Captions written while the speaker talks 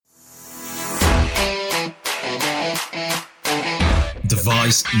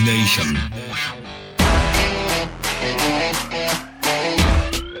Device Nation.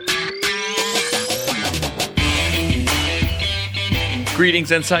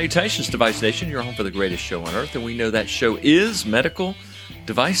 Greetings and salutations, Device Nation. You're home for the greatest show on earth, and we know that show is Medical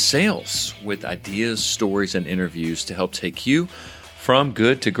Device Sales, with ideas, stories, and interviews to help take you from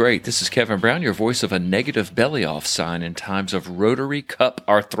good to great. This is Kevin Brown, your voice of a negative belly-off sign in times of rotary cup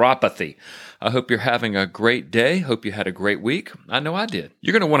arthropathy. I hope you're having a great day. Hope you had a great week. I know I did.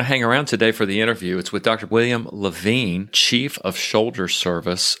 You're going to want to hang around today for the interview. It's with Dr. William Levine, Chief of Shoulder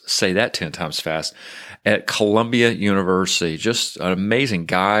Service, say that 10 times fast, at Columbia University. Just an amazing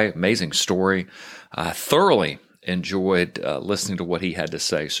guy, amazing story. I thoroughly enjoyed listening to what he had to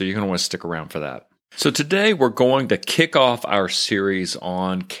say, so you're going to want to stick around for that. So today we're going to kick off our series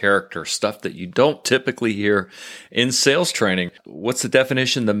on character, stuff that you don't typically hear in sales training. What's the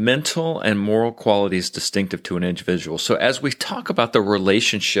definition? The mental and moral qualities distinctive to an individual. So as we talk about the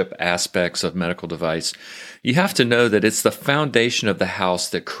relationship aspects of medical device, you have to know that it's the foundation of the house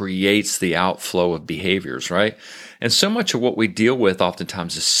that creates the outflow of behaviors, right? And so much of what we deal with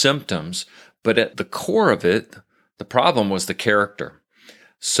oftentimes is symptoms, but at the core of it, the problem was the character.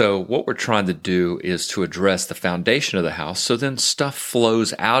 So what we're trying to do is to address the foundation of the house, so then stuff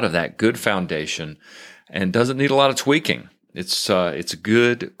flows out of that good foundation and doesn't need a lot of tweaking. It's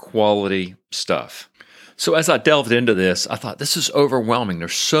good quality stuff. So as I delved into this, I thought this is overwhelming.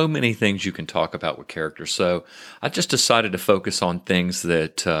 There's so many things you can talk about with character. So I just decided to focus on things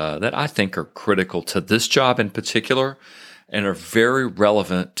that I think are critical to this job in particular and are very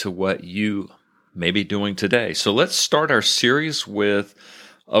relevant to what you may be doing today. So let's start our series with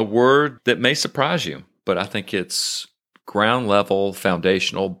a word that may surprise you, but I think it's ground level,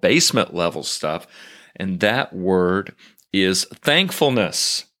 foundational, basement level stuff. And that word is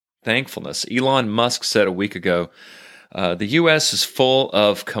thankfulness. Thankfulness. Elon Musk said a week ago, the U.S. is full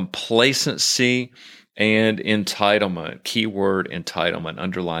of complacency and entitlement. Keyword entitlement,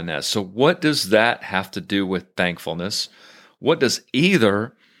 underline that. So what does that have to do with thankfulness? What does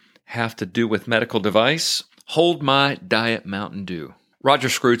either have to do with medical device? Hold my Diet Mountain Dew. Roger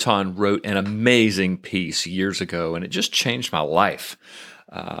Scruton wrote an amazing piece years ago, and it just changed my life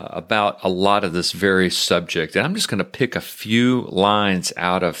about a lot of this very subject. And I'm just going to pick a few lines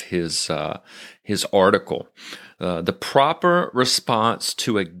out of his article. The proper response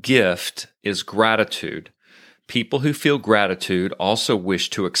to a gift is gratitude. People who feel gratitude also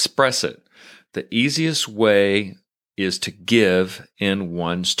wish to express it. The easiest way is to give in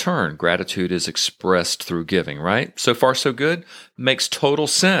one's turn. Gratitude is expressed through giving, right? So far, so good. Makes total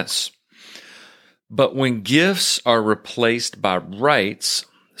sense. But when gifts are replaced by rights,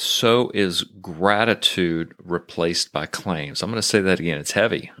 so is gratitude replaced by claims. I'm going to say that again. It's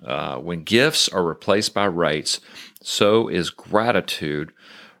heavy. When gifts are replaced by rights, so is gratitude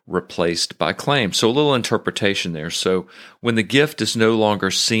replaced by claims. So a little interpretation there. So when the gift is no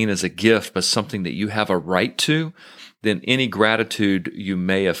longer seen as a gift, but something that you have a right to, then any gratitude you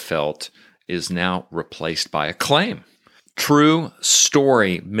may have felt is now replaced by a claim. True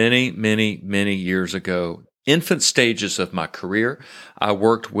story. Many years ago, infant stages of my career, I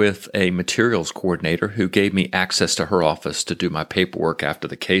worked with a materials coordinator who gave me access to her office to do my paperwork after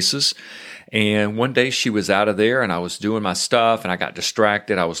the cases. And one day she was out of there and I was doing my stuff and I got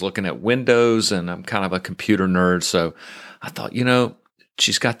distracted. I was looking at Windows and I'm kind of a computer nerd. So I thought,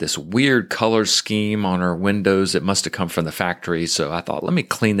 she's got this weird color scheme on her windows. It must have come from the factory. So I thought, let me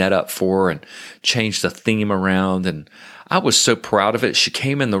clean that up for her and change the theme around. And I was so proud of it. She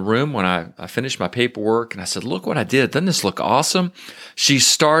came in the room when I finished my paperwork and I said, look what I did. Doesn't this look awesome? She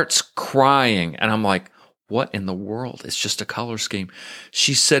starts crying and I'm like, what in the world? It's just a color scheme.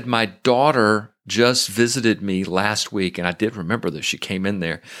 She said, my daughter just visited me last week. And I did remember that she came in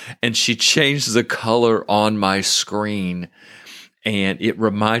there and she changed the color on my screen. And it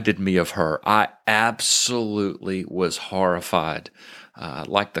reminded me of her. I absolutely was horrified.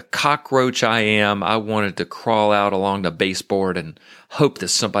 Like the cockroach I am, I wanted to crawl out along the baseboard and hope that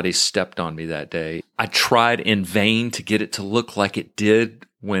somebody stepped on me that day. I tried in vain to get it to look like it did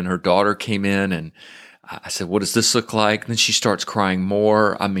when her daughter came in, and I said, what does this look like? And then she starts crying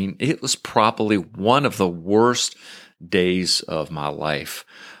more. I mean, it was probably one of the worst days of my life.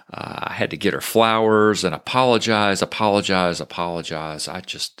 I had to get her flowers and apologize. I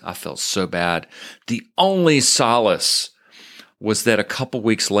felt so bad. The only solace was that a couple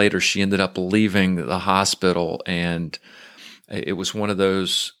weeks later, she ended up leaving the hospital, and it was one of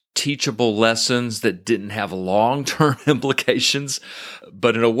those teachable lessons that didn't have long-term implications,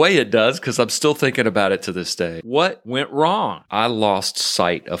 but in a way it does because I'm still thinking about it to this day. What went wrong? I lost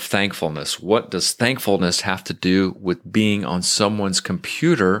sight of thankfulness. What does thankfulness have to do with being on someone's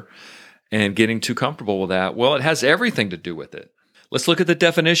computer and getting too comfortable with that? Well, it has everything to do with it. Let's look at the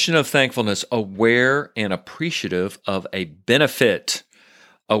definition of thankfulness: aware and appreciative of a benefit.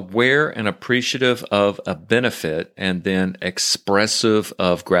 Aware and appreciative of a benefit, and then expressive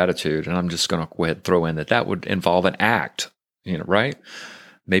of gratitude. And I'm just going to go ahead and throw in that would involve an act, right?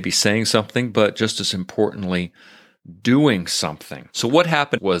 Maybe saying something, but just as importantly, doing something. So what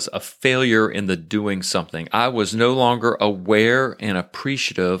happened was a failure in the doing something. I was no longer aware and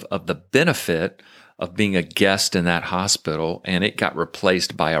appreciative of the benefit of being a guest in that hospital, and it got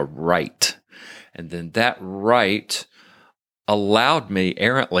replaced by a right. And then that right allowed me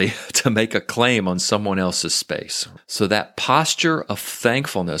errantly to make a claim on someone else's space. So that posture of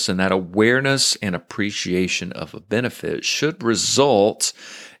thankfulness and that awareness and appreciation of a benefit should result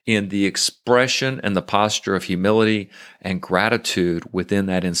in the expression and the posture of humility and gratitude within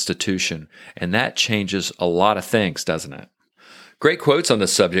that institution. And that changes a lot of things, doesn't it? Great quotes on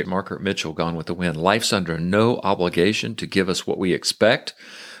this subject. Margaret Mitchell, Gone with the Wind. Life's under no obligation to give us what we expect.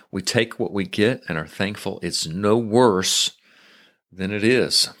 We take what we get and are thankful it's no worse than it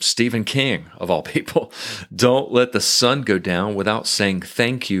is. Stephen King, of all people. Don't let the sun go down without saying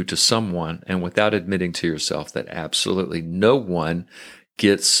thank you to someone and without admitting to yourself that absolutely no one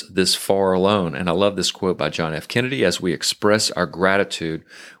gets this far alone. And I love this quote by John F. Kennedy: as we express our gratitude,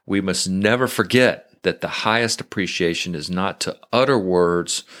 we must never forget that the highest appreciation is not to utter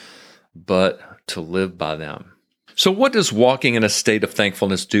words, but to live by them. So what does walking in a state of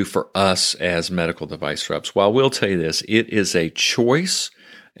thankfulness do for us as medical device reps? Well, I will tell you this: it is a choice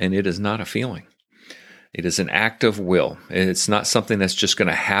and it is not a feeling. It is an act of will. It's not something that's just going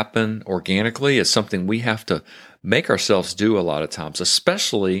to happen organically. It's something we have to make ourselves do a lot of times,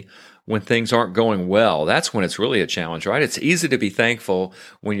 especially when things aren't going well. That's when it's really a challenge, right? It's easy to be thankful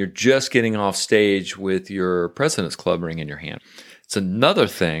when you're just getting off stage with your President's Club ring in your hand. It's another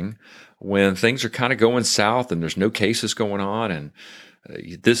thing when things are kind of going south and there's no cases going on and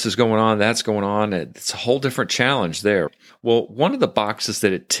this is going on, that's going on. It's a whole different challenge there. Well, one of the boxes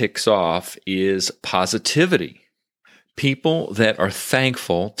that it ticks off is positivity. People that are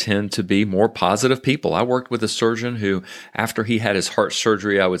thankful tend to be more positive people. I worked with a surgeon who, after he had his heart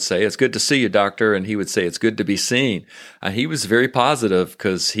surgery, I would say, "It's good to see you, doctor." And he would say, "It's good to be seen." He was very positive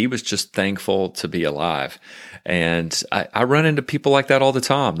because he was just thankful to be alive. And I run into people like that all the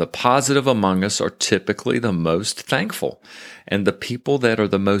time. The positive among us are typically the most thankful. And the people that are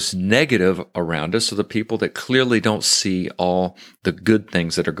the most negative around us are the people that clearly don't see all the good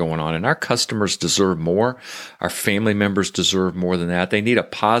things that are going on. And our customers deserve more. Our family members deserve more than that. They need a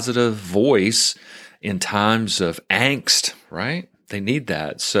positive voice in times of angst, right? They need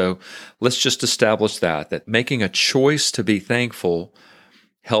that. So let's just establish that making a choice to be thankful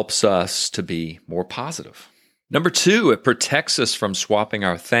helps us to be more positive. Number 2, it protects us from swapping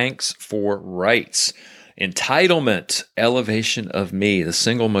our thanks for rights. Entitlement, elevation of me, the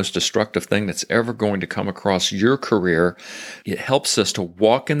single most destructive thing that's ever going to come across your career. It helps us to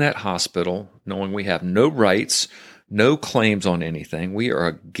walk in that hospital knowing we have no rights, no claims on anything. We are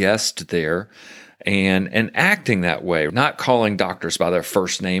a guest there. And acting that way, not calling doctors by their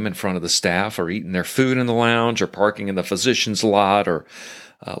first name in front of the staff, or eating their food in the lounge, or parking in the physician's lot, or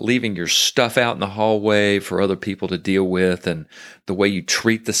leaving your stuff out in the hallway for other people to deal with, and the way you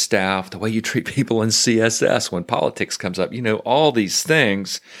treat the staff, the way you treat people in CSS when politics comes up, all these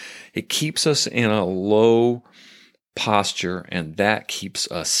things, it keeps us in a low posture, and that keeps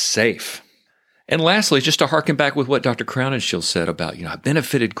us safe. And lastly, just to harken back with what Dr. Crowninshield said about, I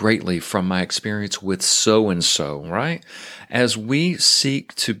benefited greatly from my experience with so-and-so, right? As we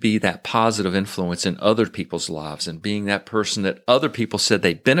seek to be that positive influence in other people's lives and being that person that other people said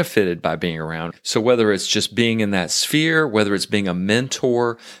they benefited by being around. So whether it's just being in that sphere, whether it's being a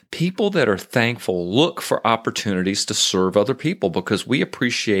mentor, people that are thankful look for opportunities to serve other people because we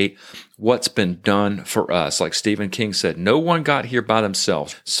appreciate what's been done for us. Like Stephen King said, no one got here by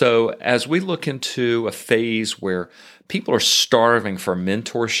themselves. So as we look into a phase where people are starving for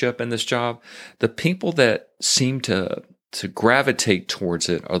mentorship in this job, the people that seem to gravitate towards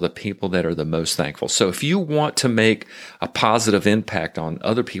it are the people that are the most thankful. So if you want to make a positive impact on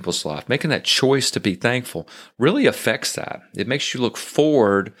other people's life, making that choice to be thankful really affects that. It makes you look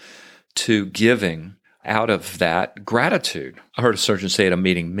forward to giving out of that gratitude. I heard a surgeon say at a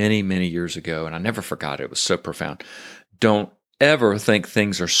meeting many, many years ago, and I never forgot it. It was so profound. Don't ever think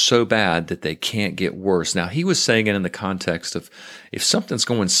things are so bad that they can't get worse. Now, he was saying it in the context of if something's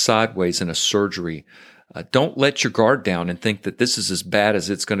going sideways in a surgery, don't let your guard down and think that this is as bad as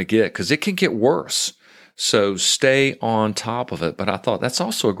it's going to get, because it can get worse. So stay on top of it. But I thought that's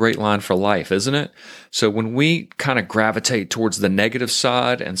also a great line for life, isn't it? So when we kind of gravitate towards the negative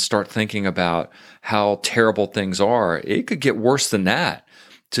side and start thinking about how terrible things are, it could get worse than that.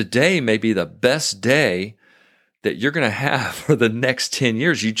 Today may be the best day that you're going to have for the next 10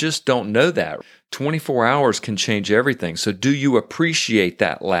 years. You just don't know that. 24 hours can change everything. So do you appreciate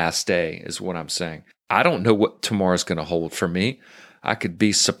that last day is what I'm saying. I don't know what tomorrow's going to hold for me. I could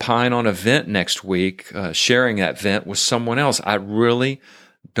be supine on a vent next week, sharing that vent with someone else. I really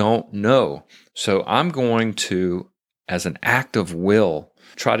don't know. So I'm going to, as an act of will,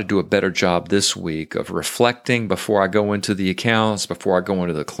 try to do a better job this week of reflecting before I go into the accounts, before I go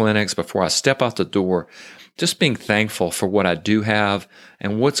into the clinics, before I step out the door, just being thankful for what I do have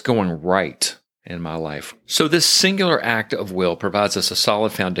and what's going right in my life. So this singular act of will provides us a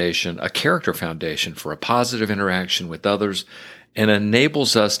solid foundation, a character foundation for a positive interaction with others, and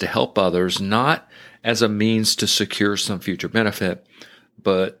enables us to help others not as a means to secure some future benefit,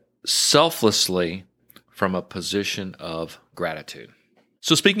 but selflessly from a position of gratitude.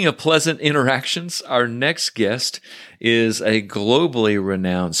 So speaking of pleasant interactions, our next guest is a globally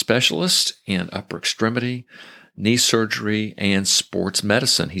renowned specialist in upper extremity, knee surgery, and sports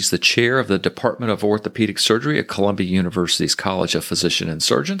medicine. He's the chair of the Department of Orthopedic Surgery at Columbia University's College of Physicians and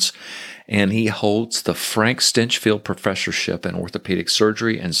Surgeons, and he holds the Frank Stinchfield Professorship in Orthopedic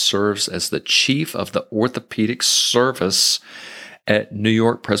Surgery and serves as the chief of the Orthopedic Service at New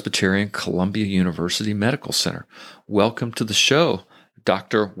York Presbyterian Columbia University Medical Center. Welcome to the show,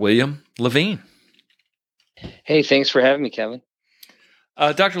 Dr. William Levine. Hey, thanks for having me, Kevin.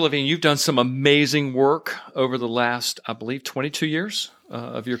 Dr. Levine, you've done some amazing work over the last, I believe, 22 years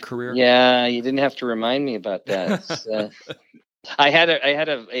of your career. Yeah, you didn't have to remind me about that. I had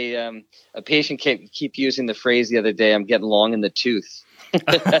a patient keep using the phrase the other day, "I'm getting long in the tooth."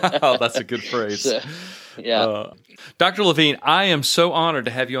 Oh, that's a good phrase. So, yeah. Dr. Levine, I am so honored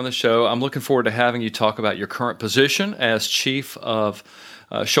to have you on the show. I'm looking forward to having you talk about your current position as chief of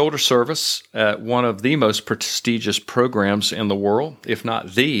shoulder service at one of the most prestigious programs in the world, if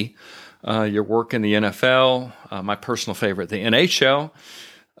not the. Your work in the NFL, my personal favorite, the NHL,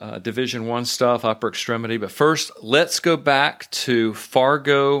 Division I stuff, upper extremity. But first, let's go back to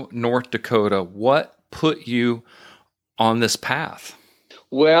Fargo, North Dakota. What put you on this path?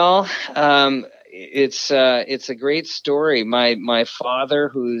 Well, it's a great story. My father,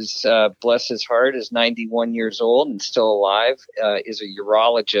 who's bless his heart, is 91 years old and still alive, is a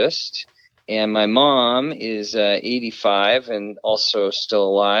urologist, and my mom is 85 and also still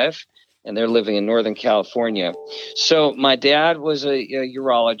alive, and they're living in Northern California. So my dad was a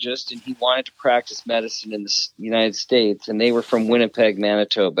urologist, and he wanted to practice medicine in the United States, and they were from Winnipeg,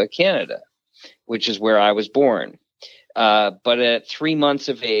 Manitoba, Canada, which is where I was born. But at 3 months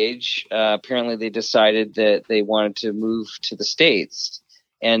of age, apparently they decided that they wanted to move to the States.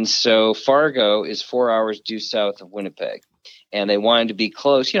 And so Fargo is 4 hours due south of Winnipeg. And they wanted to be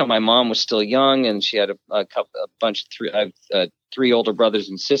close. You know, my mom was still young, and she had three older brothers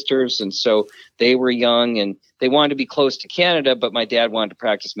and sisters. And so they were young, and they wanted to be close to Canada, but my dad wanted to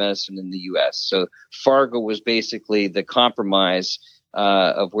practice medicine in the U.S. So Fargo was basically the compromise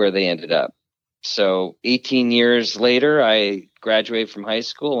of where they ended up. So 18 years later, I graduated from high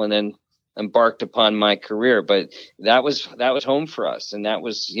school and then embarked upon my career. But that was home for us, and that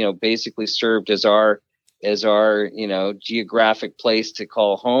was basically served as our geographic place to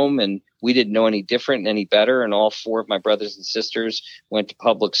call home. And we didn't know any different, any better. And all four of my brothers and sisters went to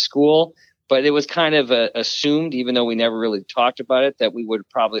public school. But it was kind of assumed, even though we never really talked about it, that we would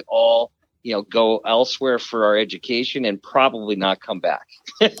probably all go elsewhere for our education and probably not come back.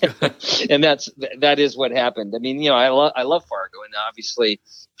 And that is what happened. I mean, I love Fargo, and obviously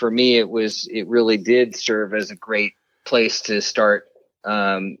for me, it really did serve as a great place to start,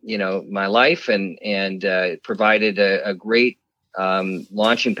 my life, and it provided a great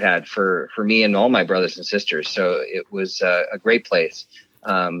launching pad for me and all my brothers and sisters. So it was a great place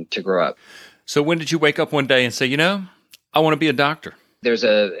to grow up. So when did you wake up one day and say, I want to be a doctor? There's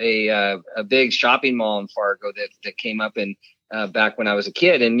a big shopping mall in Fargo that came up in back when I was a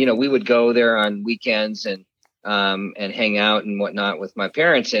kid, and we would go there on weekends and hang out and whatnot with my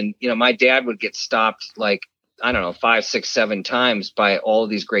parents. And my dad would get stopped 5, 6, 7 times by all of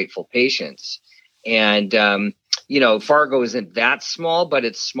these grateful patients. And Fargo isn't that small, but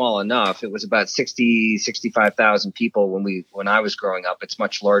it's small enough. It was about 65,000 people when I was growing up. It's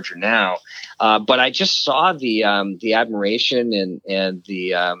much larger now. But I just saw the admiration and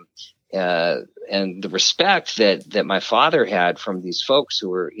the respect that my father had from these folks who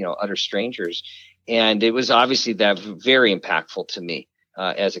were, utter strangers. And it was obviously that very impactful to me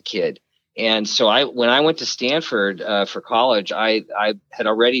as a kid. And so when I went to Stanford for college, I had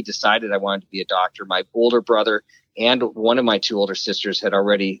already decided I wanted to be a doctor. My older brother and one of my two older sisters had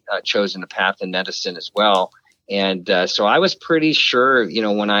already chosen a path in medicine as well. And so I was pretty sure,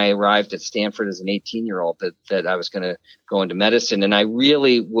 when I arrived at Stanford as an 18-year-old that I was going to go into medicine. And I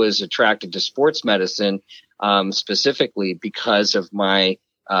really was attracted to sports medicine specifically because of my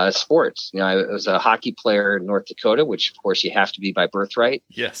sports. I was a hockey player in North Dakota, which of course you have to be by birthright.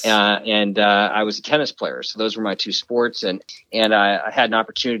 Yes. And I was a tennis player. So those were my two sports. And I had an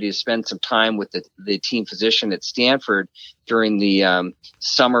opportunity to spend some time with the team physician at Stanford during the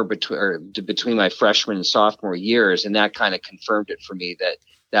summer between my freshman and sophomore years. And that kind of confirmed it for me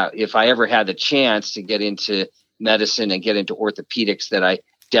that if I ever had the chance to get into medicine and get into orthopedics, that I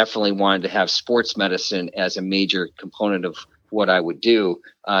definitely wanted to have sports medicine as a major component of what I would do.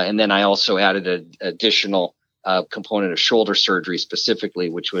 And then I also added an additional component of shoulder surgery specifically,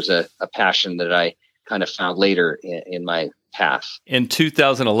 which was a passion that I kind of found later in my path. In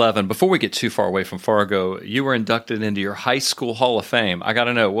 2011, before we get too far away from Fargo, you were inducted into your high school Hall of Fame. I got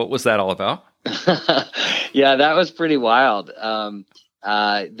to know, what was that all about? Yeah, that was pretty wild.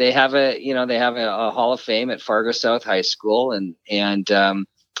 They have a Hall of Fame at Fargo South High School, and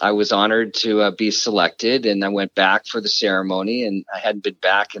I was honored to be selected, and I went back for the ceremony, and I hadn't been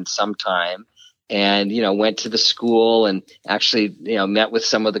back in some time, and, went to the school and actually, met with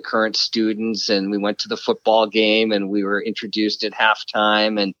some of the current students, and we went to the football game, and we were introduced at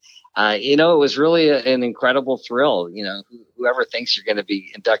halftime. And, it was really an incredible thrill. Whoever thinks you're going to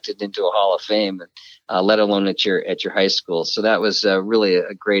be inducted into a Hall of Fame, let alone at your high school. So that was really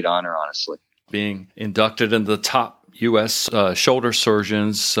a great honor, honestly. Being inducted into the top U.S. Shoulder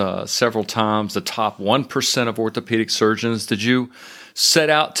surgeons several times, the top 1% of orthopedic surgeons. Did you set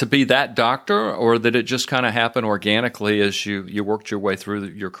out to be that doctor, or did it just kind of happen organically as you worked your way through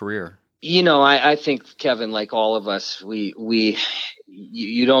your career? I think, Kevin, like all of us, you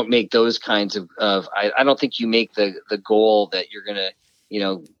don't make those kinds of I don't think you make the goal that you're going to,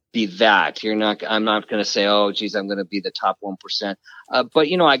 be that. I'm not going to say, oh, geez, I'm going to be the top 1%. But,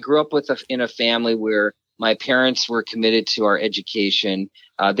 I grew up in a family where my parents were committed to our education.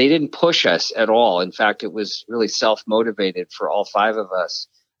 They didn't push us at all. In fact, it was really self-motivated for all five of us.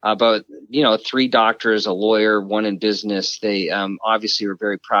 But, three doctors, a lawyer, one in business. They obviously were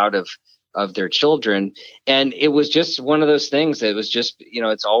very proud of their children. And it was just one of those things. It was just,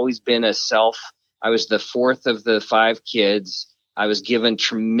 it's always been I was the fourth of the five kids. I was given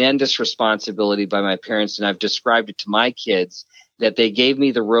tremendous responsibility by my parents, and I've described it to my kids that they gave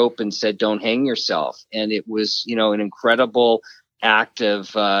me the rope and said, "Don't hang yourself." And it was, an incredible act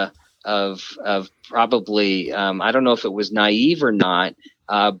of probably, I don't know if it was naive or not,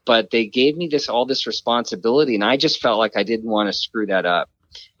 but they gave me all this responsibility, and I just felt like I didn't want to screw that up.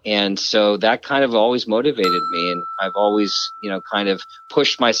 And so that kind of always motivated me, and I've always, kind of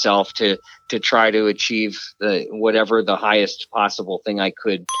pushed myself to try to achieve whatever the highest possible thing I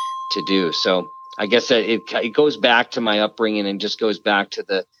could to do. So I guess that it goes back to my upbringing, and just goes back to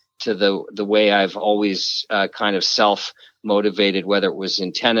the way I've always kind of self-motivated, whether it was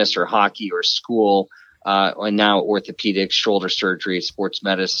in tennis or hockey or school, and now orthopedics, shoulder surgery, sports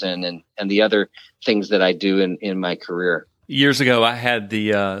medicine, and the other things that I do in my career. Years ago, I had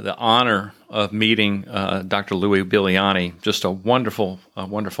the honor of meeting Dr. Louis Biliani, just a wonderful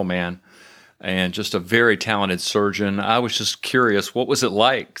man, and just a very talented surgeon. I was just curious, what was it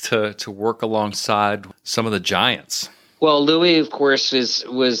like to work alongside some of the giants? Well, Louis, of course,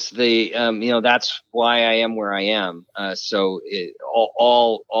 was the that's why I am where I am.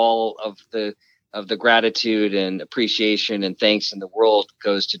 All of the gratitude and appreciation and thanks in the world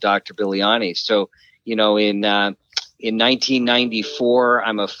goes to Dr. Biliani. So, in 1994,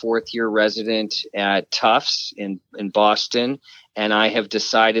 I'm a fourth-year resident at Tufts in Boston, and I have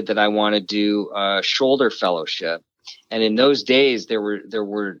decided that I want to do a shoulder fellowship. And in those days,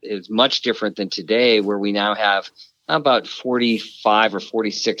 it's much different than today, where we now have about 45 or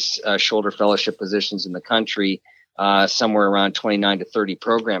 46 shoulder fellowship positions in the country, somewhere around 29 to 30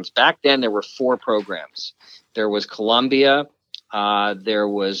 programs. Back then, there were 4 programs. There was Columbia, there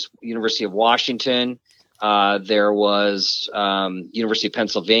was University of Washington, there was University of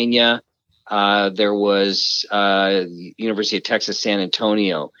Pennsylvania. There was University of Texas San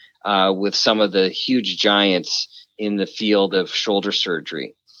Antonio, with some of the huge giants in the field of shoulder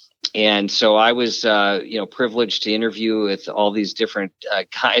surgery. And so I was, privileged to interview with all these different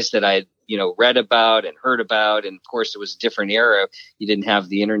guys that I, read about and heard about. And of course, it was a different era. You didn't have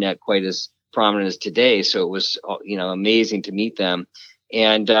the internet quite as prominent as today. So it was, amazing to meet them.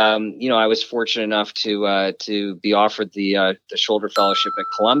 And, I was fortunate enough to be offered the shoulder fellowship at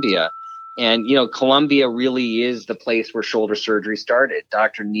Columbia. And, Columbia really is the place where shoulder surgery started.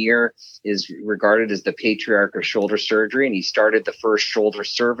 Dr. Neer is regarded as the patriarch of shoulder surgery, and he started the first shoulder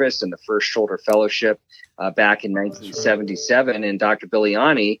service and the first shoulder fellowship back in 1977. And Dr.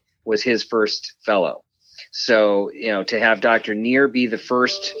 Biliani was his first fellow. So, to have Dr. Neer be the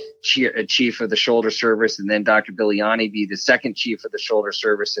first chief of the shoulder service, and then Dr. Biliani be the second chief of the shoulder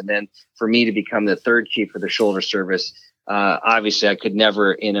service, and then for me to become the third chief of the shoulder service, obviously I could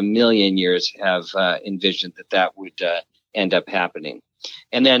never in a million years have envisioned that would end up happening.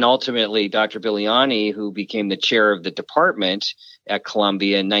 And then ultimately, Dr. Biliani, who became the chair of the department at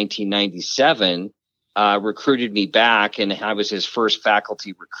Columbia in 1997, recruited me back, and I was his first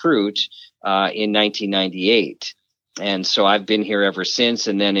faculty recruit in 1998. And so I've been here ever since.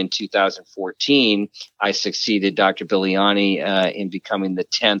 And then in 2014, I succeeded Dr. Biliani in becoming the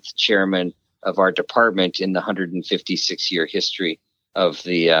 10th chairman of our department in the 156-year history of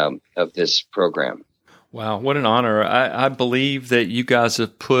this program. Wow, what an honor. I believe that you guys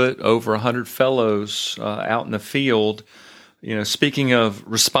have put over 100 fellows out in the field. Speaking of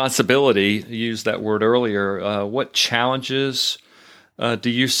responsibility, you used that word earlier. What challenges do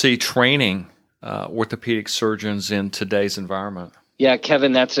you see training orthopedic surgeons in today's environment? Yeah,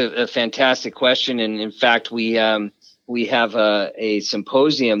 Kevin, that's a fantastic question. And in fact, we have a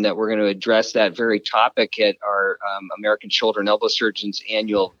symposium that we're going to address that very topic at our American Shoulder and Elbow Surgeons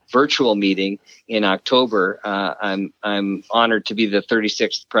annual virtual meeting in October. I'm honored to be the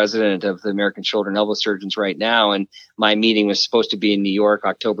 36th president of the American Shoulder and Elbow Surgeons right now, and my meeting was supposed to be in New York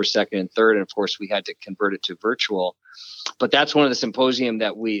October 2nd and 3rd, and of course we had to convert it to virtual. But that's one of the symposium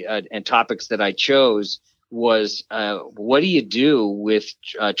that we and topics that I chose was what do you do with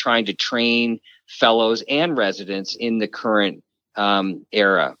trying to train fellows and residents in the current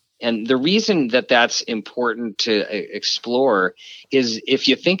era. And the reason that that's important to explore is if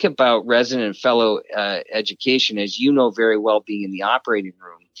you think about resident and fellow education, as you know very well, being in the operating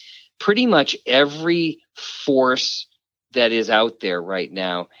room, pretty much every force that is out there right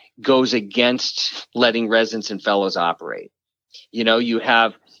now goes against letting residents and fellows operate. You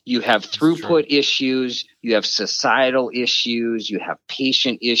have throughput issues, you have societal issues, you have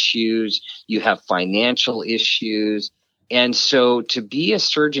patient issues, you have financial issues. And so to be a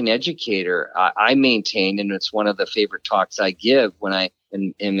surgeon educator, I maintain, and it's one of the favorite talks I give when I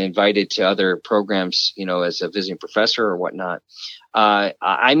am invited to other programs, as a visiting professor or whatnot,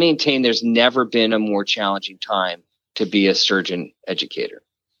 I maintain there's never been a more challenging time to be a surgeon educator.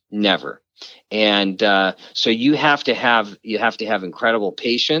 Never. And so you have to have incredible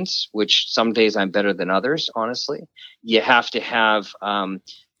patience, which some days I'm better than others, honestly. You have to have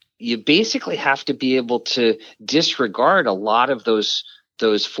you basically have to be able to disregard a lot of those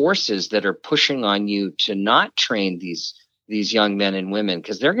forces that are pushing on you to not train these young men and women,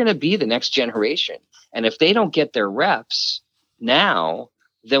 because they're going to be the next generation. And if they don't get their reps now,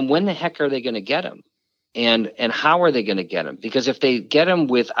 then when the heck are they going to get them? And how are they going to get them? Because if they get them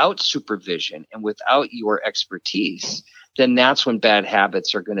without supervision and without your expertise, then that's when bad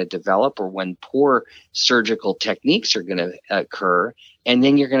habits are going to develop, or when poor surgical techniques are going to occur. And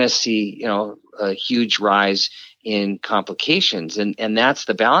then you're going to see, a huge rise in complications. And that's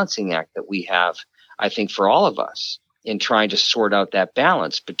the balancing act that we have, I think, for all of us in trying to sort out that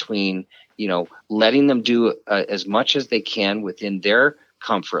balance between, letting them do as much as they can within their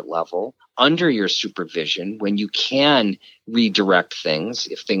comfort level, under your supervision, when you can redirect things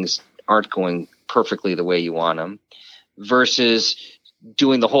if things aren't going perfectly the way you want them, versus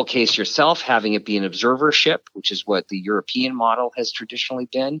doing the whole case yourself, having it be an observership, which is what the European model has traditionally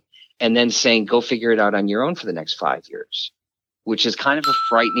been, and then saying, go figure it out on your own for the next 5 years, which is kind of a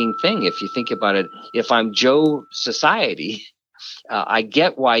frightening thing if you think about it. If I'm Joe Society, I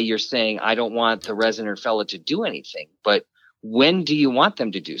get why you're saying I don't want the resident or fellow to do anything, but when do you want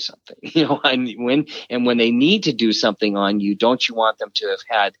them to do something? And when they need to do something on you, don't you want them to have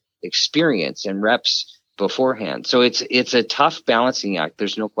had experience and reps beforehand? So it's a tough balancing act.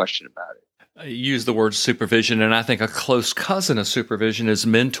 There's no question about it. You use the word supervision, and I think a close cousin of supervision is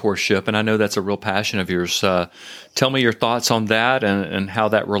mentorship, and I know that's a real passion of yours. Tell me your thoughts on that and how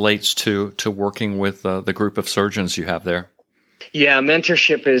that relates to working with the group of surgeons you have there. Yeah,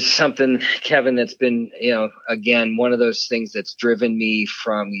 mentorship is something, Kevin, that's been, again, one of those things that's driven me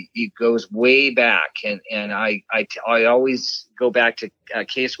from, it goes way back. And I always go back to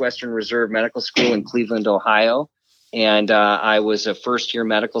Case Western Reserve Medical School in Cleveland, Ohio. And I was a first-year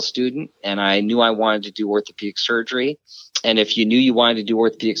medical student, and I knew I wanted to do orthopedic surgery. And if you knew you wanted to do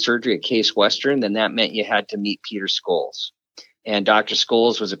orthopedic surgery at Case Western, then that meant you had to meet Peter Scholes. And Dr.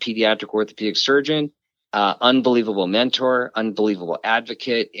 Scholes was a pediatric orthopedic surgeon. Unbelievable mentor, unbelievable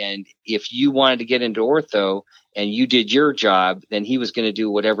advocate. And if you wanted to get into ortho and you did your job, then he was going to do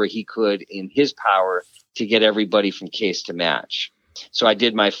whatever he could in his power to get everybody from case to match. So I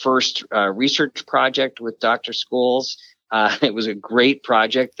did my first research project with Dr. Scholes. It was a great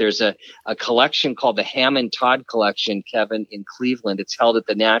project. There's a collection called the Hammond Todd Collection, Kevin, in Cleveland. It's held at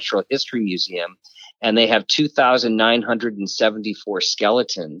the Natural History Museum. And they have 2,974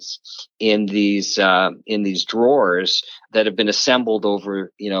 skeletons in these drawers that have been assembled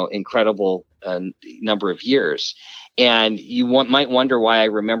over, incredible number of years. And you might wonder why I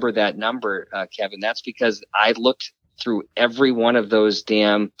remember that number, Kevin. That's because I looked through every one of those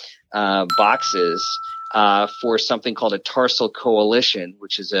damn boxes for something called a tarsal coalition,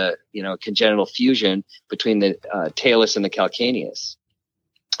 which is a congenital fusion between the talus and the calcaneus.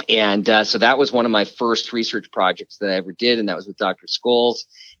 And so that was one of my first research projects that I ever did, and that was with Dr. Scholes.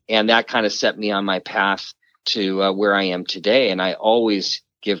 And that kind of set me on my path to where I am today. And I always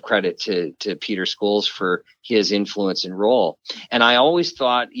give credit to Peter Scholes for his influence and role. And I always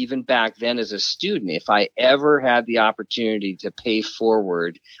thought, even back then as a student, if I ever had the opportunity to pay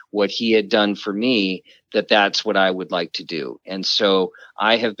forward what he had done for me, that's what I would like to do. And so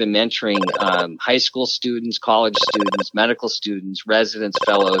I have been mentoring high school students, college students, medical students, residents,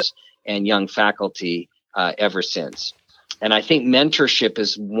 fellows, and young faculty ever since. And I think mentorship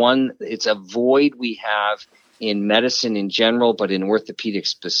is it's a void we have in medicine in general, but in orthopedics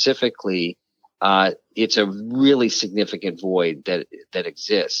specifically. It's a really significant void that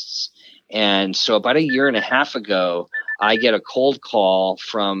exists. And so about a year and a half ago, I get a cold call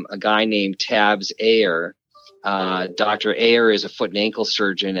from a guy named Tabs Ayer. Dr. Ayer is a foot and ankle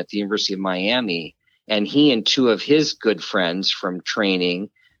surgeon at the University of Miami, and he and two of his good friends from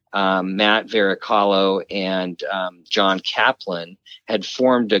training, Matt Vericalo and John Kaplan, had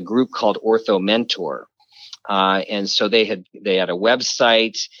formed a group called Ortho Mentor. And so they had a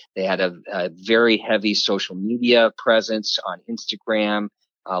website, they had a very heavy social media presence on Instagram,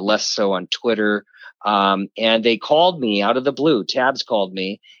 less so on Twitter. And they called me out of the blue. Tabs called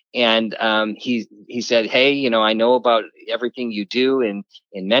me, and he said, "Hey, I know about everything you do in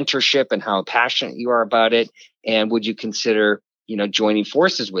mentorship and how passionate you are about it. And would you consider, joining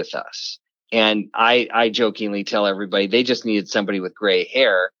forces with us?" And I jokingly tell everybody they just needed somebody with gray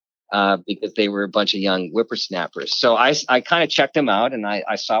hair. Because they were a bunch of young whippersnappers. So I kind of checked them out, and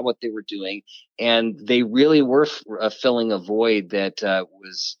I saw what they were doing, and they really were filling a void that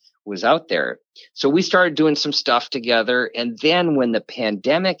was out there. So we started doing some stuff together. And then when the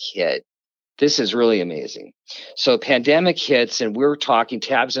pandemic hit, this is really amazing. So pandemic hits, and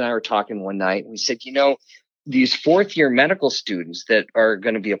Tabs and I were talking one night, and we said, these fourth-year medical students that are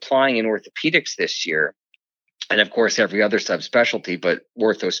going to be applying in orthopedics this year, and of course every other subspecialty, but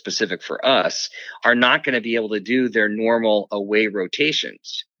ortho specific for us, are not going to be able to do their normal away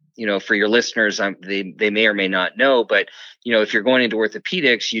rotations. For your listeners, they may or may not know, but if you're going into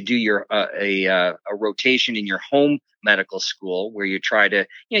orthopedics, you do your a rotation in your home medical school where you try to,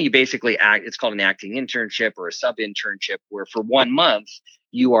 you basically act. It's called an acting internship or a sub internship, where for 1 month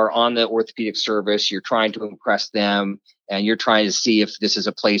you are on the orthopedic service. You're trying to impress them, and you're trying to see if this is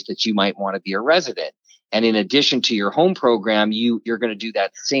a place that you might want to be a resident. And in addition to your home program, you're going to do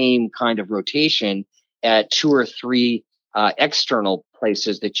that same kind of rotation at 2 or 3 external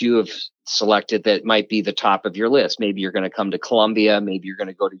places that you have selected that might be the top of your list. Maybe you're going to come to Columbia. Maybe you're going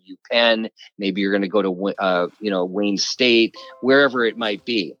to go to UPenn. Maybe you're going to go to Wayne State, wherever it might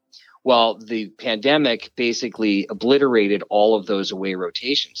be. Well, the pandemic basically obliterated all of those away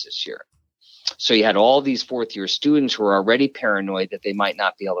rotations this year. So you had all these fourth-year students who are already paranoid that they might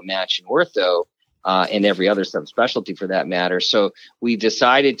not be able to match in ortho, and every other subspecialty for that matter. So we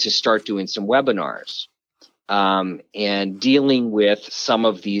decided to start doing some webinars and dealing with some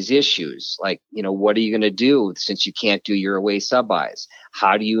of these issues. Like, what are you going to do since you can't do your away sub-Is?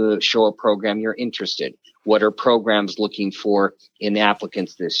 How do you show a program you're interested? What are programs looking for in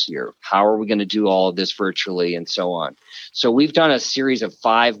applicants this year? How are we going to do all of this virtually, and so on? So we've done a series of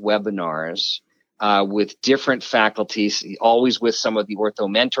 5 webinars with different faculties, always with some of the ortho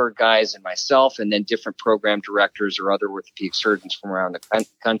mentor guys and myself, and then different program directors or other orthopedic surgeons from around the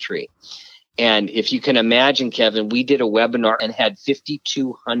country. And if you can imagine, Kevin, we did a webinar and had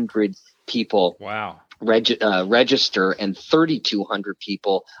 5,200 people Wow. register and 3,200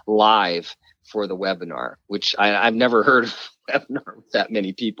 people live for the webinar, which I've never heard of a webinar with that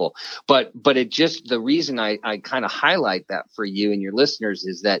many people. But it just, the reason I kind of highlight that for you and your listeners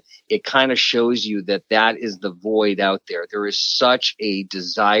is that it kind of shows you that is the void out there. There is such a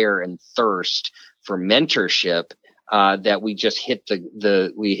desire and thirst for mentorship that we just hit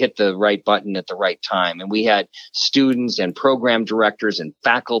the right button at the right time. And we had students and program directors and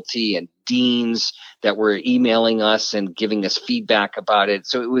faculty and deans that were emailing us and giving us feedback about it.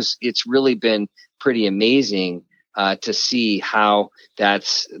 So it's really been pretty amazing to see how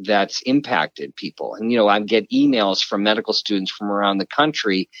that's impacted people. And, I get emails from medical students from around the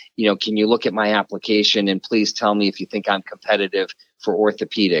country. Can you look at my application and please tell me if you think I'm competitive for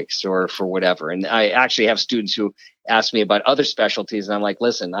orthopedics or for whatever. And I actually have students who ask me about other specialties, and I'm like,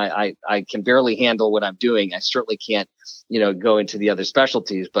 listen, I can barely handle what I'm doing. I certainly can't, go into the other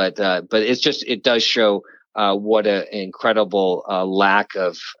specialties, but it does show what an incredible lack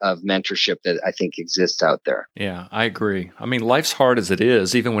of mentorship that I think exists out there. Yeah, I agree. I mean, life's hard as it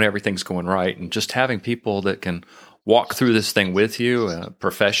is, even when everything's going right, and just having people that can walk through this thing with you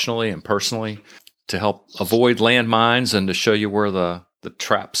professionally and personally to help avoid landmines and to show you where the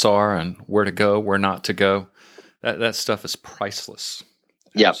traps are and where to go, where not to go. That stuff is priceless.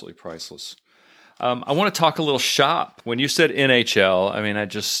 Yeah. Absolutely priceless. I want to talk a little shop. When you said NHL, I mean, I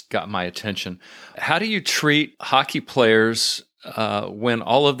just got my attention. How do you treat hockey players when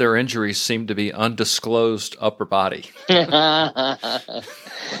all of their injuries seem to be undisclosed upper body?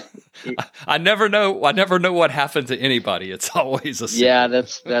 I never know what happened to anybody. It's always a secret. Yeah,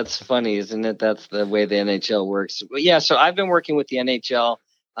 that's funny, isn't it? That's the way the NHL works. But yeah, so I've been working with the NHL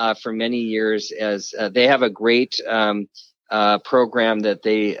for many years as they have a great program that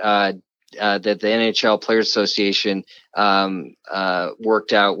that the NHL Players Association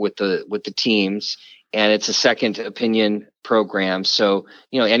worked out with the teams, and it's a second opinion program. So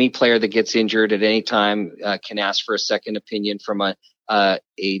any player that gets injured at any time can ask for a second opinion from a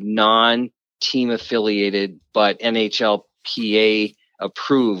non-team affiliated but NHLPA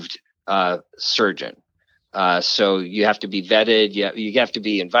approved surgeon. So you have to be vetted. You have to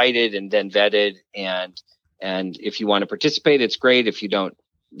be invited and then vetted. And if you want to participate, it's great. If you don't,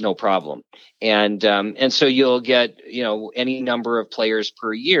 no problem. And so you'll get, any number of players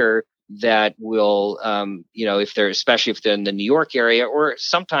per year that will, especially if they're in the New York area, or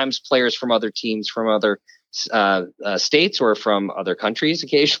sometimes players from other teams from other states or from other countries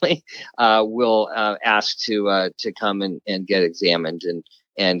occasionally will ask to come and get examined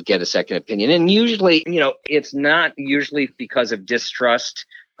and get a second opinion. And usually, it's not usually because of distrust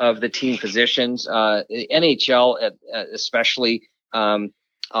of the team physicians. NHL especially,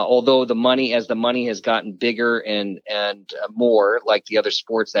 although the money has gotten bigger and more like the other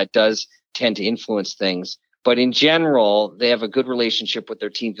sports, that does tend to influence things. But in general, they have a good relationship with their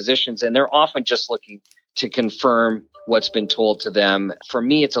team physicians, and they're often just looking to confirm what's been told to them. For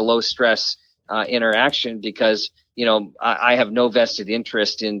me, it's a low stress interaction because, I have no vested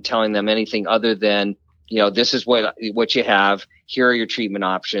interest in telling them anything other than, this is what you have. Here are your treatment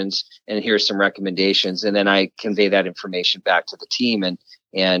options, and here's some recommendations. And then I convey that information back to the team, and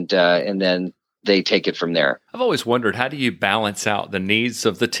then they take it from there. I've always wondered, how do you balance out the needs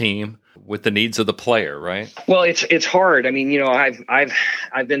of the team with the needs of the player, right? Well, it's hard. I mean,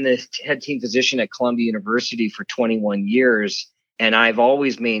 I've been the head team physician at Columbia University for 21 years, and I've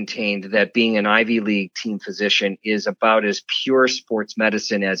always maintained that being an Ivy League team physician is about as pure sports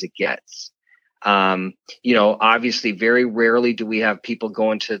medicine as it gets. Obviously very rarely do we have people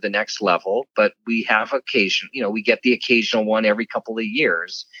going to the next level, but we have we get the occasional one every couple of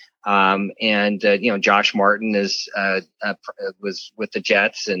years. Josh Martin was with the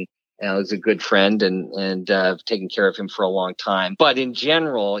Jets and was a good friend and taken care of him for a long time. But in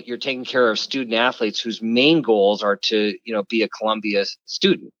general, you're taking care of student athletes whose main goals are to, be a Columbia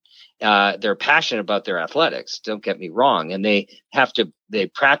student. They're passionate about their athletics. Don't get me wrong. And they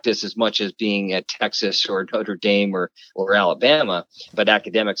practice as much as being at Texas or Notre Dame or Alabama, but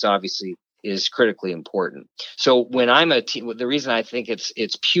academics obviously is critically important. So when I'm the reason I think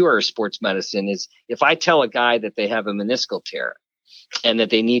it's pure sports medicine is if I tell a guy that they have a meniscal tear and that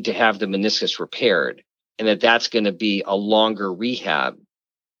they need to have the meniscus repaired and that's going to be a longer rehab,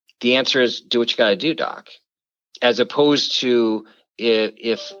 the answer is do what you got to do, doc. As opposed to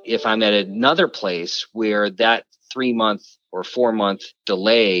if I'm at another place where that 3-month or 4-month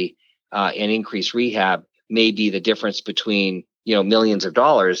delay and increased rehab may be the difference between millions of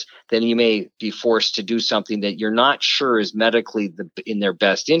dollars, then you may be forced to do something that you're not sure is medically in their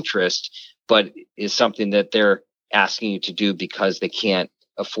best interest, but is something that they're asking you to do because they can't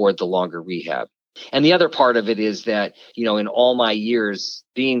afford the longer rehab. And the other part of it is that, in all my years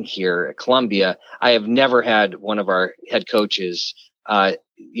being here at Columbia, I have never had one of our head coaches,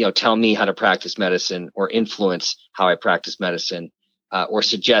 tell me how to practice medicine or influence how I practice medicine, or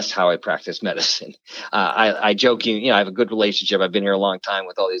suggest how I practice medicine. I joke, I have a good relationship. I've been here a long time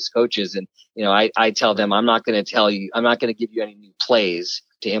with all these coaches, and, I tell them, I'm not going to give you any new plays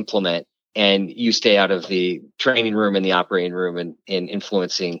to implement, and you stay out of the training room and the operating room and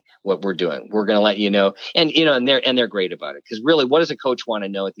influencing what we're doing. We're going to let you know. And, they're great about it, because really, what does a coach want to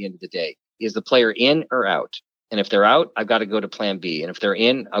know at the end of the day? Is the player in or out? And if they're out, I've got to go to plan B. And if they're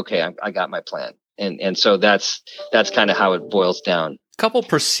in, okay, I got my plan. And so that's kind of how it boils down. Couple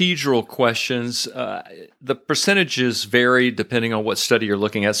procedural questions. The percentages vary depending on what study you're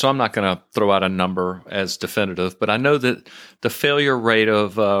looking at, so I'm not going to throw out a number as definitive, but I know that the failure rate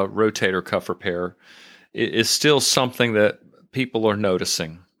of rotator cuff repair is still something that people are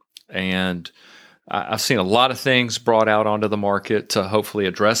noticing. And I've seen a lot of things brought out onto the market to hopefully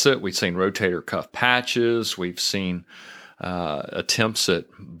address it. We've seen rotator cuff patches. We've seen attempts at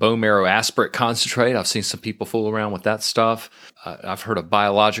bone marrow aspirate concentrate. I've seen some people fool around with that stuff. I've heard of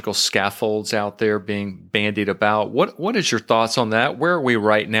biological scaffolds out there being bandied about. What is your thoughts on that? Where are we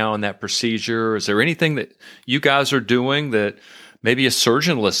right now in that procedure? Is there anything that you guys are doing that maybe a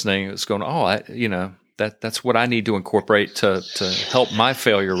surgeon listening is going, that's what I need to incorporate to help my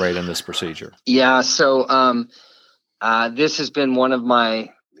failure rate in this procedure? Yeah. So this has been one of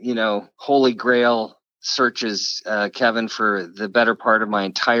my, holy grail searches, Kevin, for the better part of my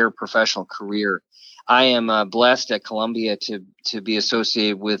entire professional career. I am blessed at Columbia to be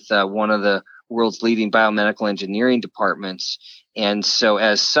associated with one of the world's leading biomedical engineering departments. And so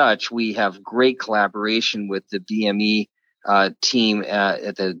as such, we have great collaboration with the BME team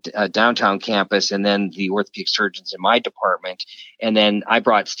at the downtown campus, and then the orthopedic surgeons in my department. And then I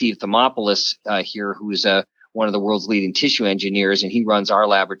brought Steve Thermopoulos here, who's one of the world's leading tissue engineers, and he runs our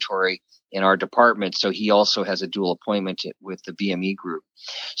laboratory in our department. So he also has a dual appointment with the BME group.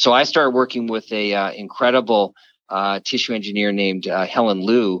 So I started working with a incredible tissue engineer named Helen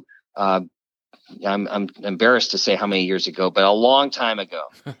Liu. I'm embarrassed to say how many years ago, but a long time ago.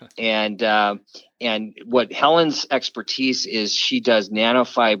 And what Helen's expertise is, she does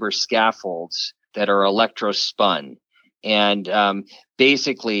nanofiber scaffolds that are electrospun. And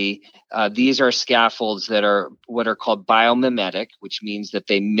basically, these are scaffolds that are what are called biomimetic, which means that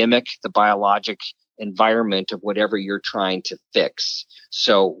they mimic the biologic environment of whatever you're trying to fix.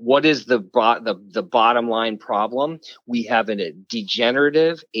 So what is the bottom line problem? We have a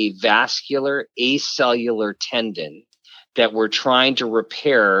degenerative, avascular, acellular tendon that we're trying to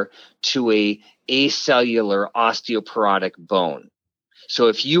repair to a acellular osteoporotic bone. So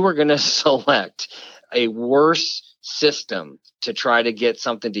if you were going to select a worse system to try to get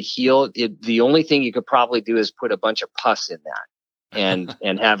something to heal, the only thing you could probably do is put a bunch of pus in that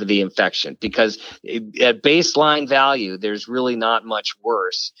and have the infection, because at baseline value, there's really not much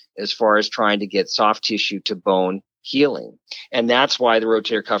worse as far as trying to get soft tissue to bone healing. And that's why the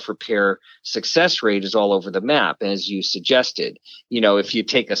rotator cuff repair success rate is all over the map. And as you suggested, if you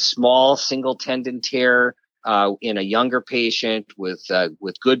take a small single tendon tear in a younger patient with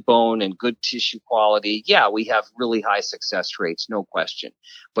good bone and good tissue quality, yeah, we have really high success rates, no question.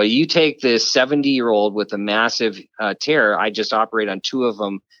 But you take this 70-year-old with a massive tear. I just operated on 2 of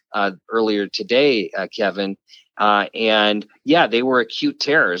them earlier today, Kevin. And yeah, they were acute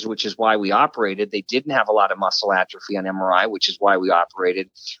tears, which is why we operated. They didn't have a lot of muscle atrophy on MRI, which is why we operated.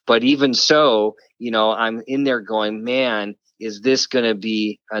 But even so, I'm in there going, man, is this going to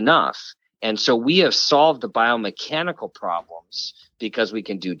be enough? And so we have solved the biomechanical problems because we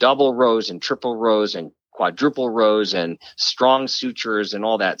can do double rows and triple rows and quadruple rows and strong sutures and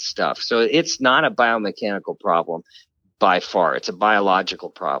all that stuff. So it's not a biomechanical problem by far. It's a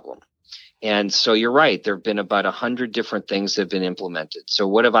biological problem. And so you're right. There have been about 100 different things that have been implemented. So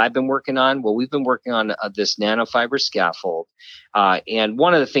what have I been working on? Well, we've been working on this nanofiber scaffold. And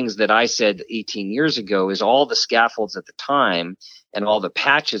one of the things that I said 18 years ago is all the scaffolds at the time and all the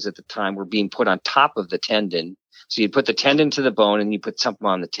patches at the time were being put on top of the tendon. So you put the tendon to the bone and you put something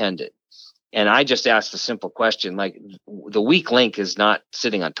on the tendon. And I just asked a simple question, like, the weak link is not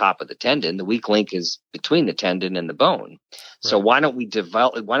sitting on top of the tendon. The weak link is between the tendon and the bone. Right. So why don't we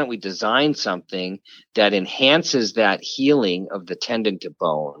design something that enhances that healing of the tendon to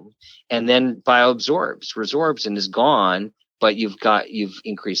bone and then resorbs and is gone, but you've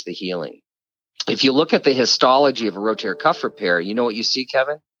increased the healing. If you look at the histology of a rotator cuff repair, you know what you see,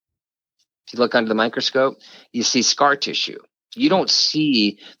 Kevin? If you look under the microscope, you see scar tissue. you don't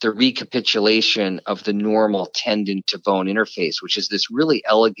see the recapitulation of the normal tendon to bone interface, which is this really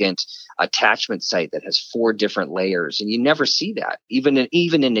elegant attachment site that has 4 different layers. And you never see that, even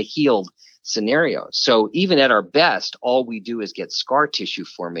in a healed scenario. So even at our best, all we do is get scar tissue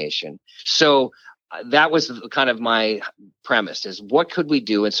formation. So that was kind of my premise, is what could we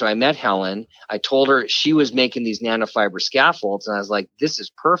do? And so I met Helen. I told her she was making these nanofiber scaffolds. And I was like, this is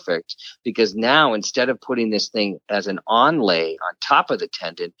perfect, because now instead of putting this thing as an onlay on top of the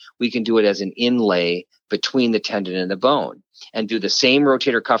tendon, we can do it as an inlay between the tendon and the bone and do the same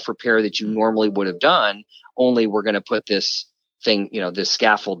rotator cuff repair that you normally would have done. Only we're going to put this thing, this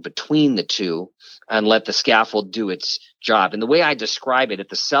scaffold between the two and let the scaffold do its job. And the way I describe it at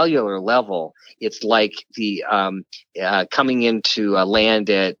the cellular level, it's like the coming into land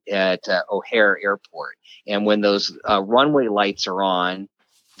at O'Hare Airport. And when those runway lights are on,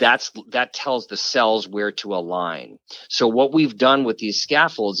 that tells the cells where to align. So what we've done with these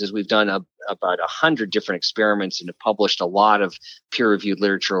scaffolds is we've done about 100 different experiments and have published a lot of peer-reviewed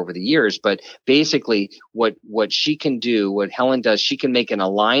literature over the years. But basically, what she can do, what Helen does, she can make an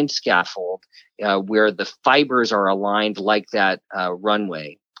aligned scaffold where the fibers are aligned like that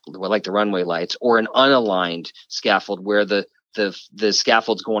runway, like the runway lights, or an unaligned scaffold where the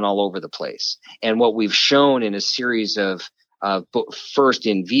scaffold's going all over the place. And what we've shown in a series of first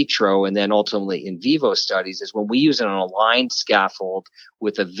in vitro and then ultimately in vivo studies is when we use an aligned scaffold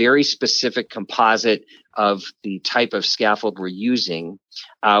with a very specific composite of the type of scaffold we're using,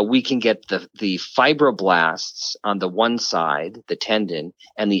 we can get the fibroblasts on the one side, the tendon,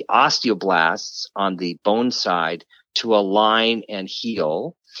 and the osteoblasts on the bone side to align and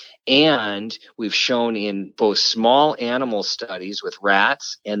heal. And we've shown in both small animal studies with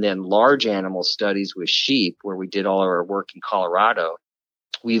rats and then large animal studies with sheep, where we did all of our work in Colorado,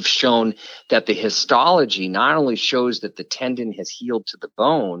 we've shown that the histology not only shows that the tendon has healed to the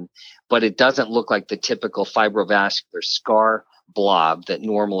bone, but it doesn't look like the typical fibrovascular scar blob that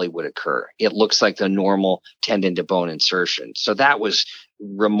normally would occur. It looks like the normal tendon to bone insertion. So that was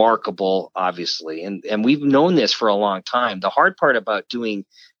remarkable, obviously. And we've known this for a long time. The hard part about doing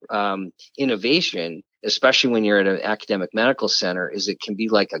innovation, especially when you're at an academic medical center, is it can be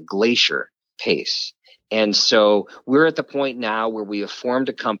like a glacier pace. And so we're at the point now where we have formed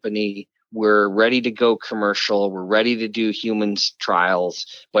a company. We're ready to go commercial. We're ready to do humans trials,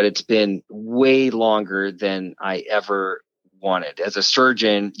 but it's been way longer than I ever wanted. As a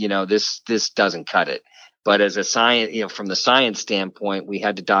surgeon, this doesn't cut it. But as a science, from the science standpoint, we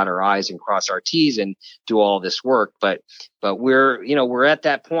had to dot our I's and cross our T's and do all this work. But we're at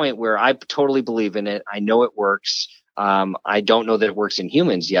that point where I totally believe in it. I know it works. I don't know that it works in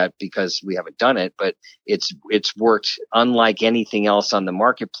humans yet because we haven't done it, but it's worked unlike anything else on the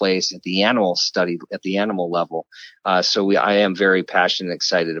marketplace at the animal level. So I am very passionate and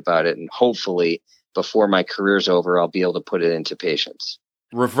excited about it. And hopefully before my career's over, I'll be able to put it into patients.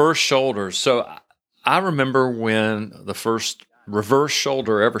 Reverse shoulders. So I remember when the first reverse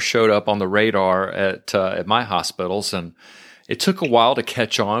shoulder ever showed up on the radar at my hospitals, and it took a while to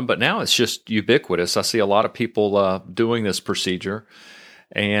catch on, but now it's just ubiquitous. I see a lot of people doing this procedure,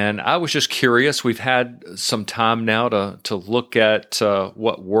 and I was just curious. We've had some time now to look at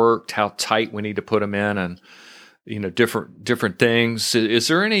what worked, how tight we need to put them in, and different things. Is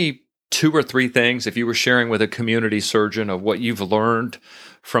there any 2 or 3 things, if you were sharing with a community surgeon, of what you've learned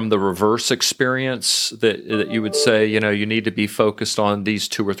from the reverse experience that you would say, you need to be focused on these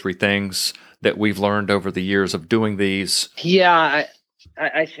 2 or 3 things that we've learned over the years of doing these? Yeah,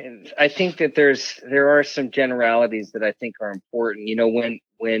 I think that there are some generalities that I think are important.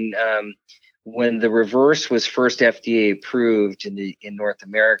 When the reverse was first FDA approved in North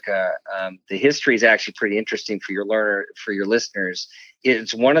America, the history is actually pretty interesting for your listeners.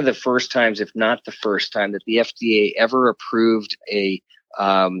 It's one of the first times, if not the first time, that the FDA ever approved a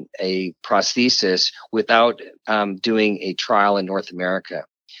prosthesis without doing a trial in North America.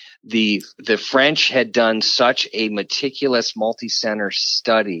 The French had done such a meticulous multi-center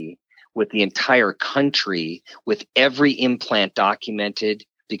study with the entire country, with every implant documented,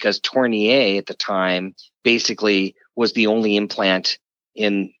 because Tournier at the time basically was the only implant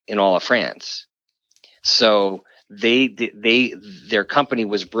in all of France. So their company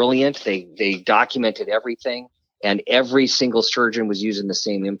was brilliant. They documented everything, and every single surgeon was using the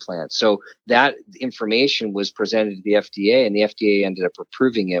same implant. So that information was presented to the FDA, and the FDA ended up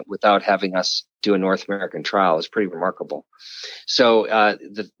approving it without having us do a North American trial. It was pretty remarkable. So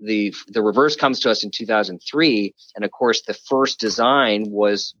the reverse comes to us in 2003, and of course the first design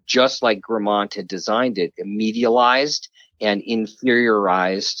was just like Grammont had designed it: medialized and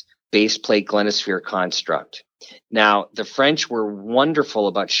inferiorized base plate glenosphere construct. Now, the French were wonderful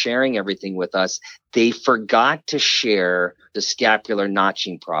about sharing everything with us. They forgot to share the scapular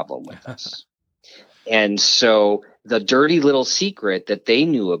notching problem with us. And so the dirty little secret that they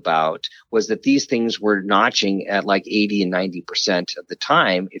knew about was that these things were notching at like 80 and 90% of the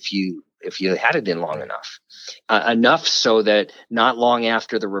time if you had it in long enough. Enough so that not long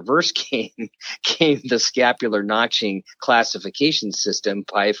after the reverse came the scapular notching classification system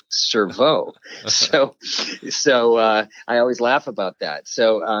by Cerveau. So I always laugh about that.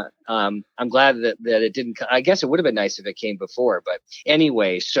 So I'm glad that it didn't. I guess it would have been nice if it came before, but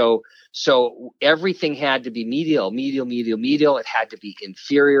anyway. So everything had to be medial. It had to be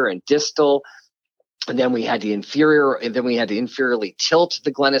inferior and distal. And then we had to inferiorly tilt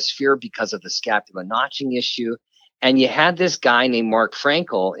the glenosphere because of the scapular notching issue. And you had this guy named Mark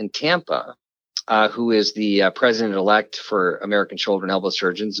Frankel in Tampa, who is the president-elect for American Shoulder and Elbow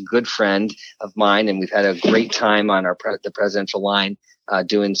Surgeons, a good friend of mine, and we've had a great time on the presidential line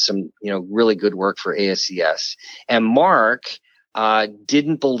doing some really good work for ASCS. And Mark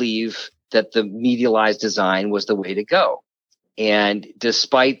didn't believe that the medialized design was the way to go. And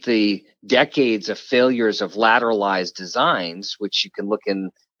despite the decades of failures of lateralized designs, which you can look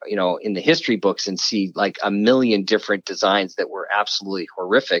in the history books and see like a million different designs that were absolutely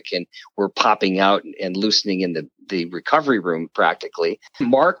horrific and were popping out and loosening in the recovery room practically.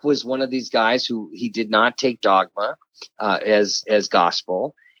 Mark was one of these guys who he did not take dogma as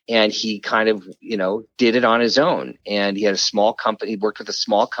gospel. And he kind of, did it on his own. And he had a small company, worked with a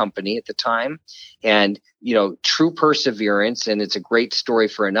small company at the time. And, true perseverance. And it's a great story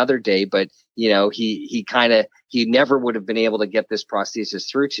for another day. But, he never would have been able to get this prosthesis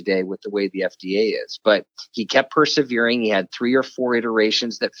through today with the way the FDA is. But he kept persevering. He had 3 or 4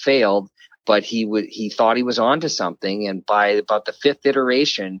 iterations that failed, but he thought he was onto something. And by about the 5th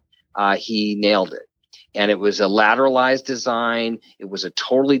iteration, he nailed it. And it was a lateralized design. It was a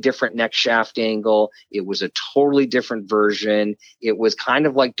totally different neck shaft angle. It was a totally different version. It was kind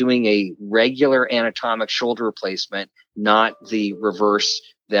of like doing a regular anatomic shoulder replacement, not the reverse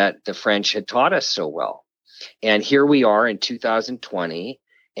that the French had taught us so well. And here we are in 2020,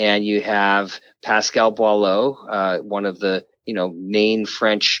 and you have Pascal Boileau, one of the main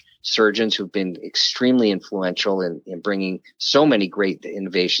French surgeons who've been extremely influential in bringing so many great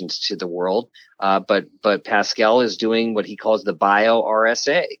innovations to the world. But Pascal is doing what he calls the bio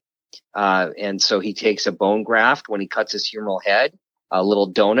RSA. And so he takes a bone graft when he cuts his humeral head, a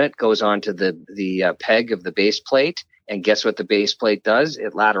little donut goes onto the peg of the base plate. And guess what the base plate does?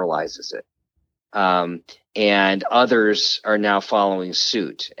 It lateralizes it. And others are now following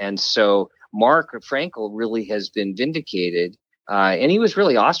suit. And so Mark Frankel really has been vindicated. And he was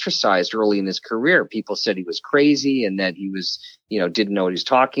really ostracized early in his career. People said he was crazy and that he was, didn't know what he was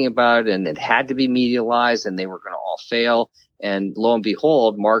talking about, and it had to be medialized and they were going to all fail. And lo and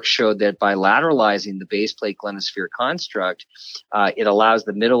behold, Mark showed that by lateralizing the base plate glenosphere construct, it allows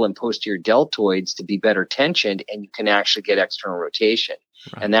the middle and posterior deltoids to be better tensioned, and you can actually get external rotation.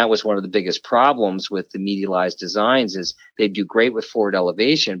 Right. And that was one of the biggest problems with the medialized designs is they do great with forward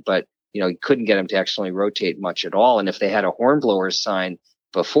elevation, but you couldn't get them to externally rotate much at all. And if they had a hornblower sign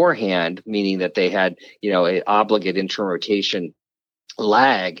beforehand, meaning that they had, an obligate internal rotation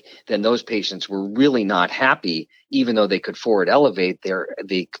lag, then those patients were really not happy, even though they could forward elevate.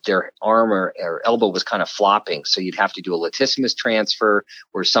 Their arm or elbow was kind of flopping. So you'd have to do a latissimus transfer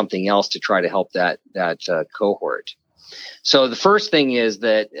or something else to try to help that cohort. So the first thing is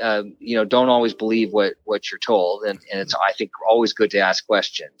that, don't always believe what you're told. And it's, I think, always good to ask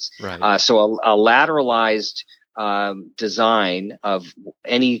questions. Right. So a lateralized design of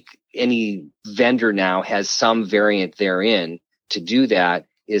any vendor now has some variant therein. To do that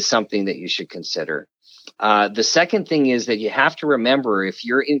is something that you should consider. The second thing is that you have to remember if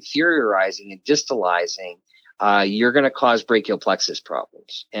you're inferiorizing and distalizing, you're going to cause brachial plexus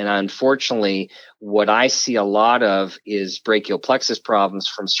problems. And unfortunately, what I see a lot of is brachial plexus problems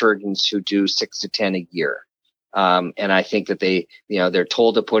from surgeons who do 6 to 10 a year. And I think that they're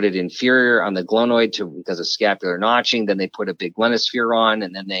told to put it inferior on the glenoid because of scapular notching. Then they put a big glenosphere on,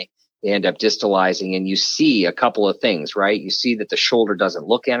 and then they end up distalizing. And you see a couple of things, right? You see that the shoulder doesn't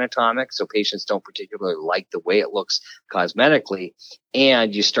look anatomic, so patients don't particularly like the way it looks cosmetically.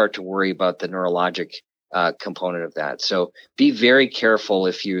 And you start to worry about the neurologic component of that. So be very careful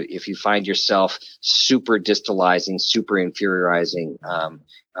if you find yourself super distalizing, super inferiorizing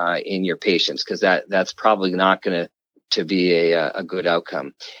in your patients, because that's probably not going to be a good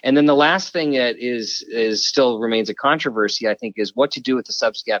outcome. And then the last thing that is still remains a controversy, I think, is what to do with the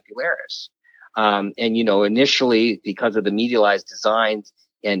subscapularis. And initially, because of the medialized designs,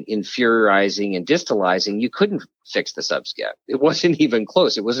 and inferiorizing and distalizing, you couldn't fix the subscap. It wasn't even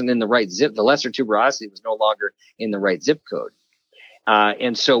close. It wasn't in the right zip. The lesser tuberosity was no longer in the right zip code.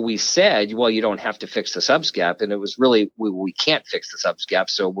 And so we said, well, you don't have to fix the subscap. And it was really, we can't fix the subscap.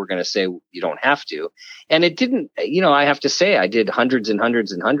 So we're going to say you don't have to. And it didn't, I have to say, I did hundreds and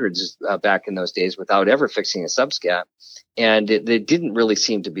hundreds and hundreds back in those days without ever fixing a subscap. And it didn't really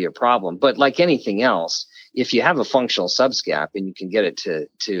seem to be a problem. But like anything else, if you have a functional subscap and you can get it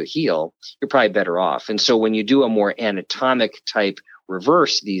to heal, you're probably better off. And so when you do a more anatomic type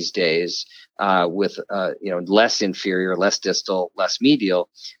reverse these days, with less inferior, less distal, less medial,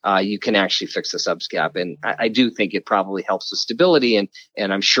 you can actually fix the subscap. And I do think it probably helps with stability,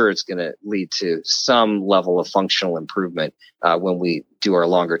 and I'm sure it's going to lead to some level of functional improvement when we do our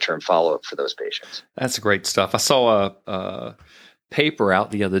longer term follow up for those patients. That's great stuff. I saw a paper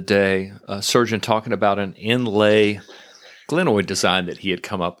out the other day, a surgeon talking about an inlay glenoid design that he had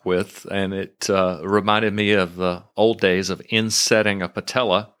come up with, and it reminded me of the old days of insetting a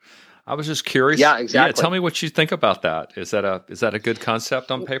patella. I was just curious. Yeah, exactly. Yeah, tell me what you think about that. Is that a good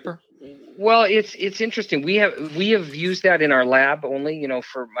concept on paper? Well, it's interesting. We have used that in our lab only.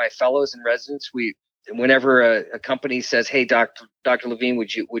 For my fellows and residents, whenever a company says, "Hey, Dr. Levine,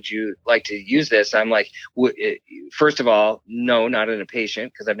 would you like to use this?" I'm like, first of all, no, not in a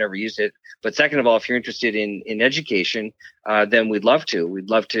patient because I've never used it. But second of all, if you're interested in education, then we'd love to.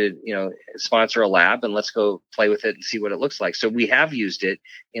 We'd love to, sponsor a lab and let's go play with it and see what it looks like. So we have used it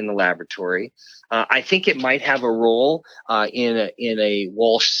in the laboratory. I think it might have a role in a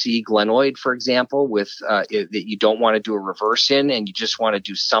Walsh C glenoid, for example, with that you don't want to do a reverse in and you just want to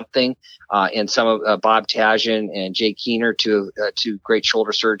do something. And some of Bob Tajan and Jay Keener, two great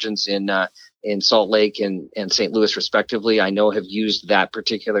shoulder surgeons in Salt Lake and St. Louis, respectively, I know have used that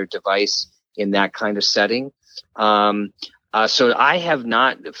particular device in that kind of setting. So I have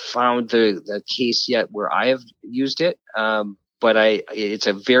not found the case yet where I have used it. But it's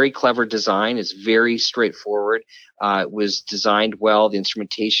a very clever design. It's very straightforward. It was designed well. The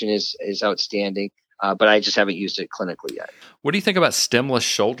instrumentation is outstanding. But I just haven't used it clinically yet. What do you think about stemless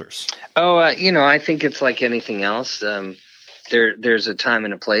shoulders? Oh, I think it's like anything else. There's a time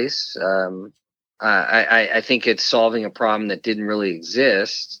and a place. I think it's solving a problem that didn't really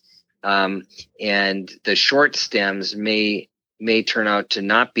exist. And the short stems may turn out to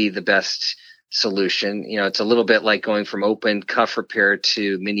not be the best solution. It's a little bit like going from open cuff repair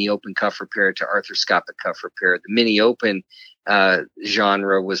to mini open cuff repair to arthroscopic cuff repair. The mini open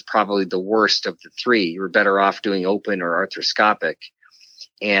genre was probably the worst of the three. You were better off doing open or arthroscopic.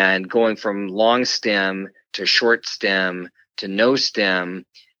 And going from long stem to short stem to no stem,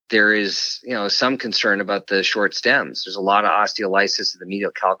 there is, some concern about the short stems. There's a lot of osteolysis of the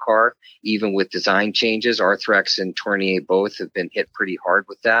medial calcar, even with design changes. Arthrex and Tournier both have been hit pretty hard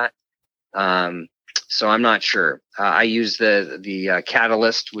with that. So I'm not sure. I use the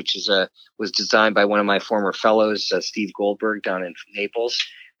Catalyst, which was designed by one of my former fellows, Steve Goldberg, down in Naples.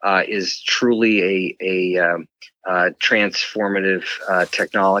 Is truly a transformative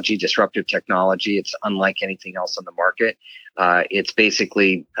technology, disruptive technology. It's unlike anything else on the market. It's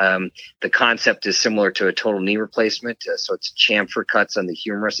basically the concept is similar to a total knee replacement. So it's chamfer cuts on the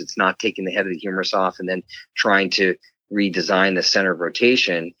humerus. It's not taking the head of the humerus off and then trying to redesign the center of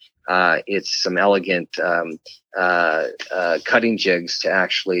rotation. It's some elegant cutting jigs to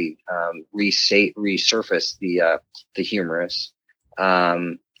actually resurface the humerus.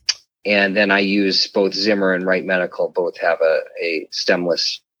 And then I use both Zimmer and Wright Medical. Both have a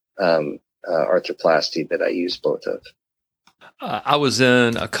stemless arthroplasty that I use both of. I was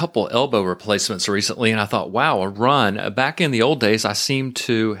in a couple elbow replacements recently, and I thought, wow, a run. Back in the old days, I seem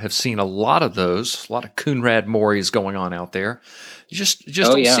to have seen a lot of those, a lot of Coonrad Moris going on out there. You just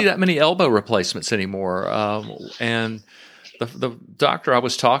don't see that many elbow replacements anymore. And the doctor I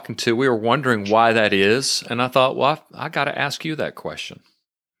was talking to, we were wondering why that is, and I thought, well, I got to ask you that question.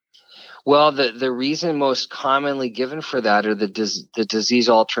 Well, the reason most commonly given for that are the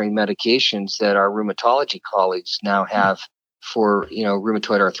disease-altering medications that our rheumatology colleagues now have for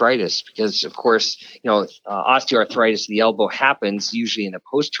rheumatoid arthritis, because of course osteoarthritis of the elbow happens usually in a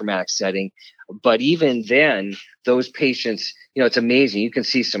post-traumatic setting, but even then those patients, it's amazing. You can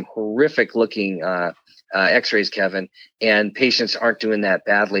see some horrific looking x-rays, Kevin, and patients aren't doing that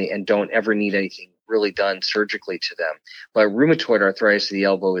badly and don't ever need anything really done surgically to them. But rheumatoid arthritis of the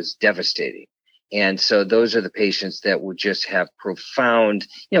elbow is devastating. And so those are the patients that would just have profound,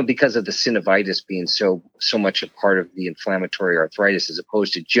 because of the synovitis being so much a part of the inflammatory arthritis as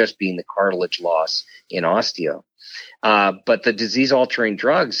opposed to just being the cartilage loss in osteo. But the disease altering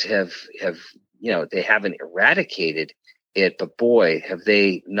drugs have they haven't eradicated it, but boy, have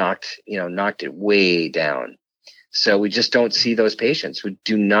they knocked it way down. So we just don't see those patients. We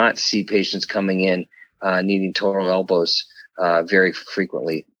do not see patients coming in needing total elbows very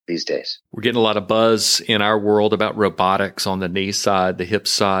frequently these days. We're getting a lot of buzz in our world about robotics on the knee side, the hip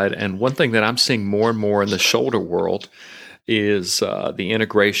side. And one thing that I'm seeing more and more in the shoulder world is the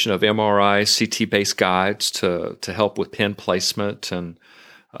integration of MRI, CT-based guides to help with pin placement and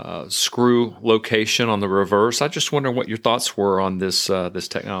screw location on the reverse. I just wonder what your thoughts were on this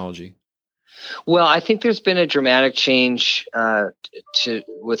technology. Well, I think there's been a dramatic change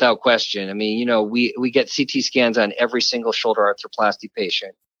without question. I mean, we get CT scans on every single shoulder arthroplasty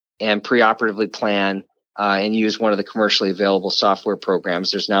patient and preoperatively plan and use one of the commercially available software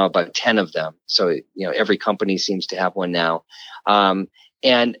programs. There's now about 10 of them. So, every company seems to have one now.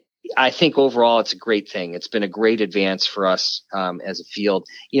 And I think overall it's a great thing. It's been a great advance for us as a field.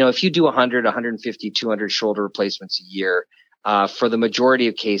 If you do 100, 150, 200 shoulder replacements a year, for the majority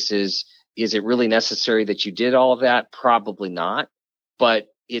of cases, is it really necessary that you did all of that? Probably not, but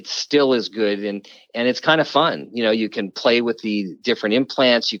it still is good. And it's kind of fun. You can play with the different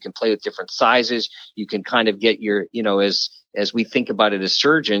implants. You can play with different sizes. You can kind of get your, as we think about it as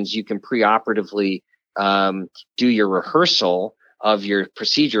surgeons, you can preoperatively do your rehearsal of your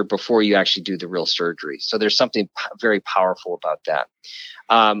procedure before you actually do the real surgery. So there's something very powerful about that.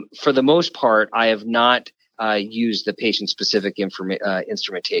 For the most part, I have not use the patient-specific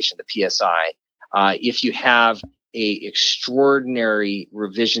instrumentation, the PSI. If you have a extraordinary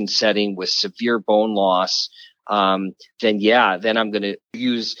revision setting with severe bone loss, then I'm going to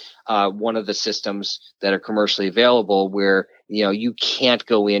use one of the systems that are commercially available where you can't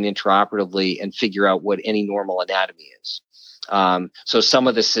go in intraoperatively and figure out what any normal anatomy is. So some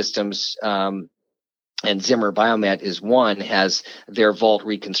of the systems, and Zimmer Biomet is one, has their vault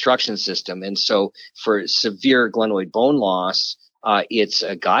reconstruction system. And so for severe glenoid bone loss, it's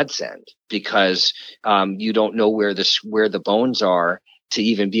a godsend because you don't know where the bones are to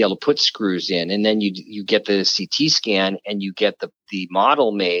even be able to put screws in. And then you get the CT scan and you get the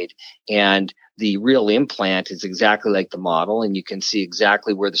model made, and the real implant is exactly like the model, and you can see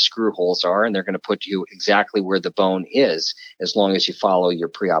exactly where the screw holes are, and they're going to put you exactly where the bone is as long as you follow your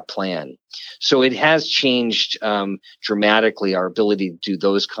pre-op plan. So it has changed dramatically our ability to do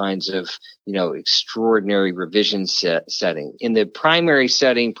those kinds of extraordinary revision setting. In the primary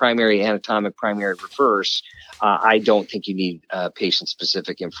setting, primary anatomic, primary reverse, I don't think you need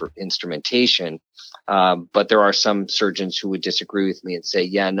patient-specific instrumentation, but there are some surgeons who would disagree with me and say,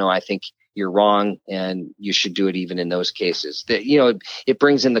 yeah, no, I think you're wrong, and you should do it even in those cases. It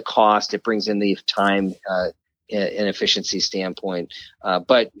brings in the cost, it brings in the time and efficiency standpoint,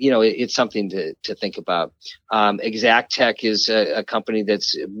 but it's something to think about. Exact is a company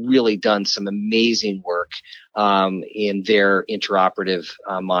that's really done some amazing work in their intraoperative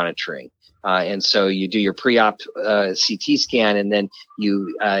monitoring. And so you do your pre-op CT scan, and then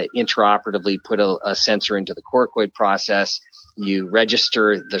you intraoperatively put a sensor into the coracoid process. You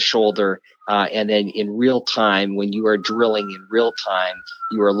register the shoulder, and then in real time, when you are drilling in real time,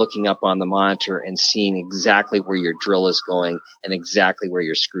 you are looking up on the monitor and seeing exactly where your drill is going and exactly where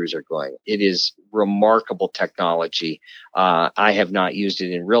your screws are going. It is remarkable technology. I have not used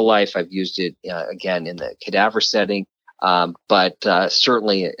it in real life. I've used it, again, in the cadaver setting. But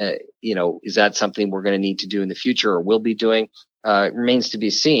certainly, is that something we're going to need to do in the future or will be doing? It remains to be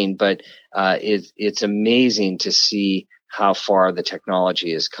seen, but it's amazing to see how far the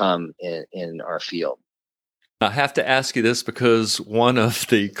technology has come in our field. I have to ask you this because one of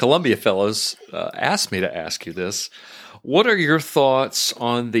the Columbia Fellows asked me to ask you this. What are your thoughts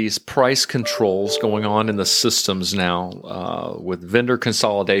on these price controls going on in the systems now with vendor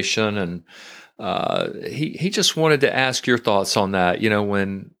consolidation? And he just wanted to ask your thoughts on that,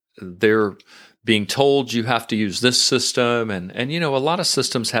 when they're being told you have to use this system. And a lot of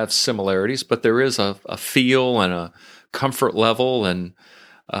systems have similarities, but there is a feel and a comfort level, and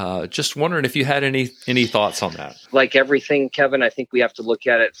just wondering if you had any thoughts on that. Like everything, Kevin, I think we have to look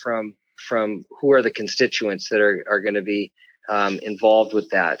at it from who are the constituents that are going to be involved with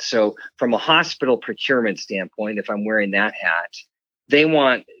that. So from a hospital procurement standpoint, if I'm wearing that hat, they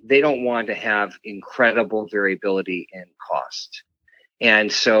don't want to have incredible variability in cost.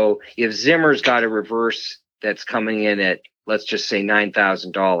 And so if Zimmer's got a reverse that's coming in at, let's just say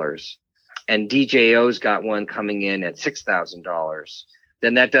 $9,000, and DJO's got one coming in at $6,000,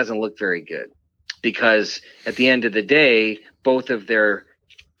 then that doesn't look very good, because at the end of the day, both of their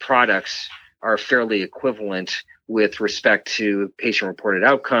products are fairly equivalent with respect to patient-reported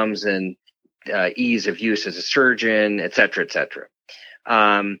outcomes and ease of use as a surgeon, et cetera, et cetera.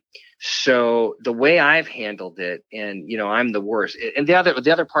 So the way I've handled it, and I'm the worst. And the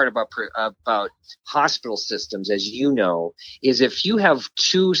other part about hospital systems, as you know, is if you have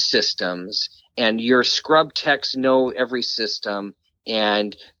two systems and your scrub techs know every system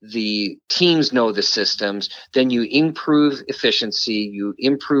and the teams know the systems, then you improve efficiency, you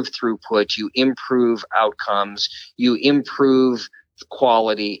improve throughput, you improve outcomes, you improve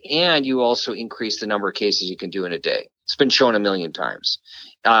quality, and you also increase the number of cases you can do in a day. It's been shown a million times.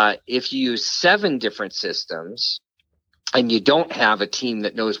 If you use 7 different systems and you don't have a team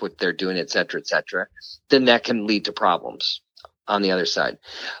that knows what they're doing, et cetera, then that can lead to problems on the other side.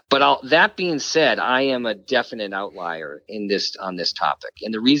 But that being said, I am a definite outlier on this topic.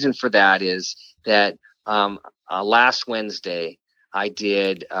 And the reason for that is that last Wednesday, I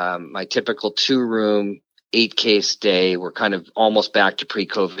did my typical 2-room, 8-case day. We're kind of almost back to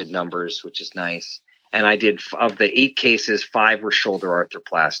pre-COVID numbers, which is nice. And I did, of the 8 cases, 5 were shoulder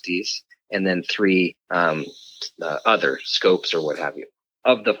arthroplasties, and then 3 other scopes or what have you.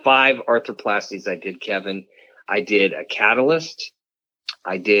 Of the 5 arthroplasties I did, Kevin, I did a Catalyst,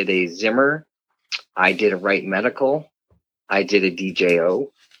 I did a Zimmer, I did a Wright Medical, I did a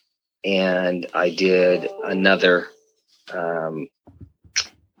DJO, and I did another, I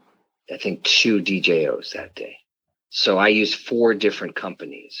think 2 DJOs that day. So I used 4 different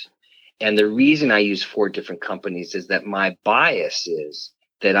companies. And the reason I use 4 different companies is that my bias is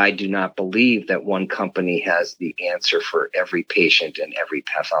that I do not believe that one company has the answer for every patient and every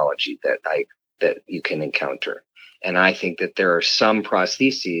pathology that you can encounter. And I think that there are some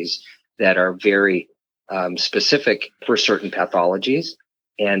prostheses that are very specific for certain pathologies.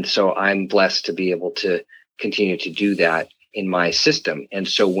 And so I'm blessed to be able to continue to do that in my system. And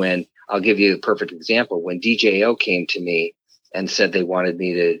so I'll give you a perfect example. When DJO came to me and said they wanted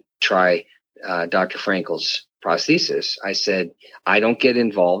me to try Dr. Frankel's prosthesis, I said, I don't get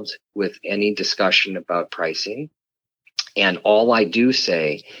involved with any discussion about pricing. And all I do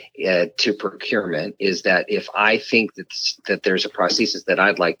say to procurement is that if I think that there's a prosthesis that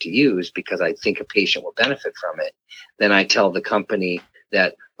I'd like to use because I think a patient will benefit from it, then I tell the company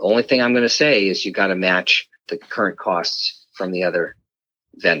that the only thing I'm going to say is you got to match the current costs from the other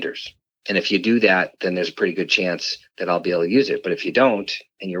vendors. And if you do that, then there's a pretty good chance that I'll be able to use it. But if you don't,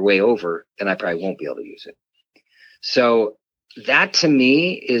 and you're way over, then I probably won't be able to use it. So that to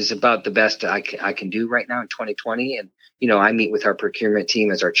me is about the best I can do right now in 2020. And, I meet with our procurement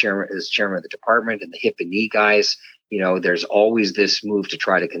team as chairman of the department and the hip and knee guys. There's always this move to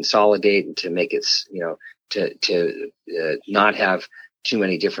try to consolidate and to make it, to not have too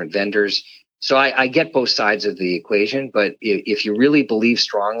many different vendors. So I get both sides of the equation, but if you really believe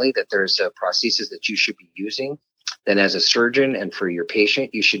strongly that there's a prosthesis that you should be using, then as a surgeon and for your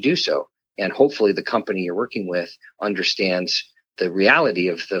patient, you should do so. And hopefully the company you're working with understands the reality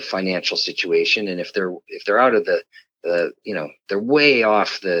of the financial situation. And if they're out of they're way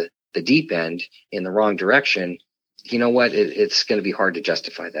off the deep end in the wrong direction, you know what? It's going to be hard to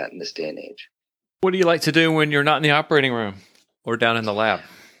justify that in this day and age. What do you like to do when you're not in the operating room or down in the lab?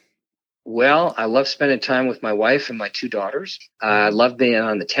 Well, I love spending time with my wife and my 2 daughters. I love being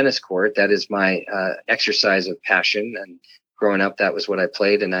on the tennis court. That is my exercise of passion. And growing up, that was what I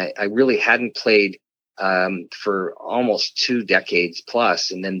played. And I really hadn't played for almost 2 decades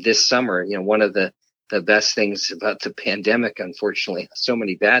plus. And then this summer, one of the best things about the pandemic, unfortunately, so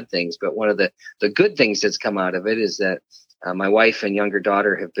many bad things, but one of the good things that's come out of it is that my wife and younger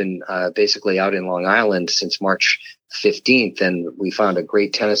daughter have been basically out in Long Island since March 15th, and we found a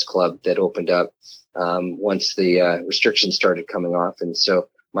great tennis club that opened up once the restrictions started coming off. And so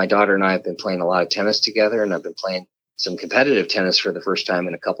my daughter and I have been playing a lot of tennis together, and I've been playing some competitive tennis for the first time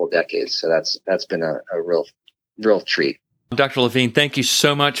in a couple of decades. So that's been a real treat. Dr. Levine, thank you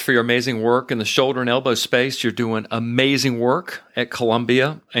so much for your amazing work in the shoulder and elbow space. You're doing amazing work at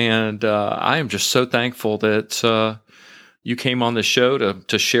Columbia, and I am just so thankful that you came on the show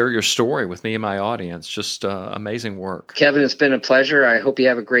to share your story with me and my audience. Just amazing work. Kevin, it's been a pleasure. I hope you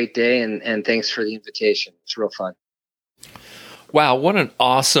have a great day, and thanks for the invitation. It's real fun. Wow, what an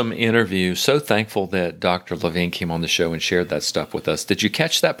awesome interview. So thankful that Dr. Levine came on the show and shared that stuff with us. Did you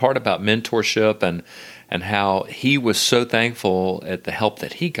catch that part about mentorship and how he was so thankful at the help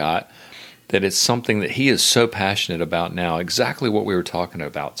that he got, that it's something that he is so passionate about now? Exactly what we were talking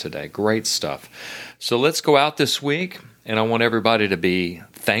about today. Great stuff. So let's go out this week, and I want everybody to be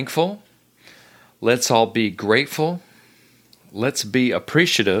thankful. Let's all be grateful. Let's be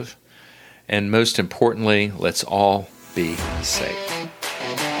appreciative. And most importantly, let's all be safe.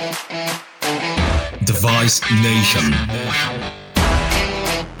 Device Nation.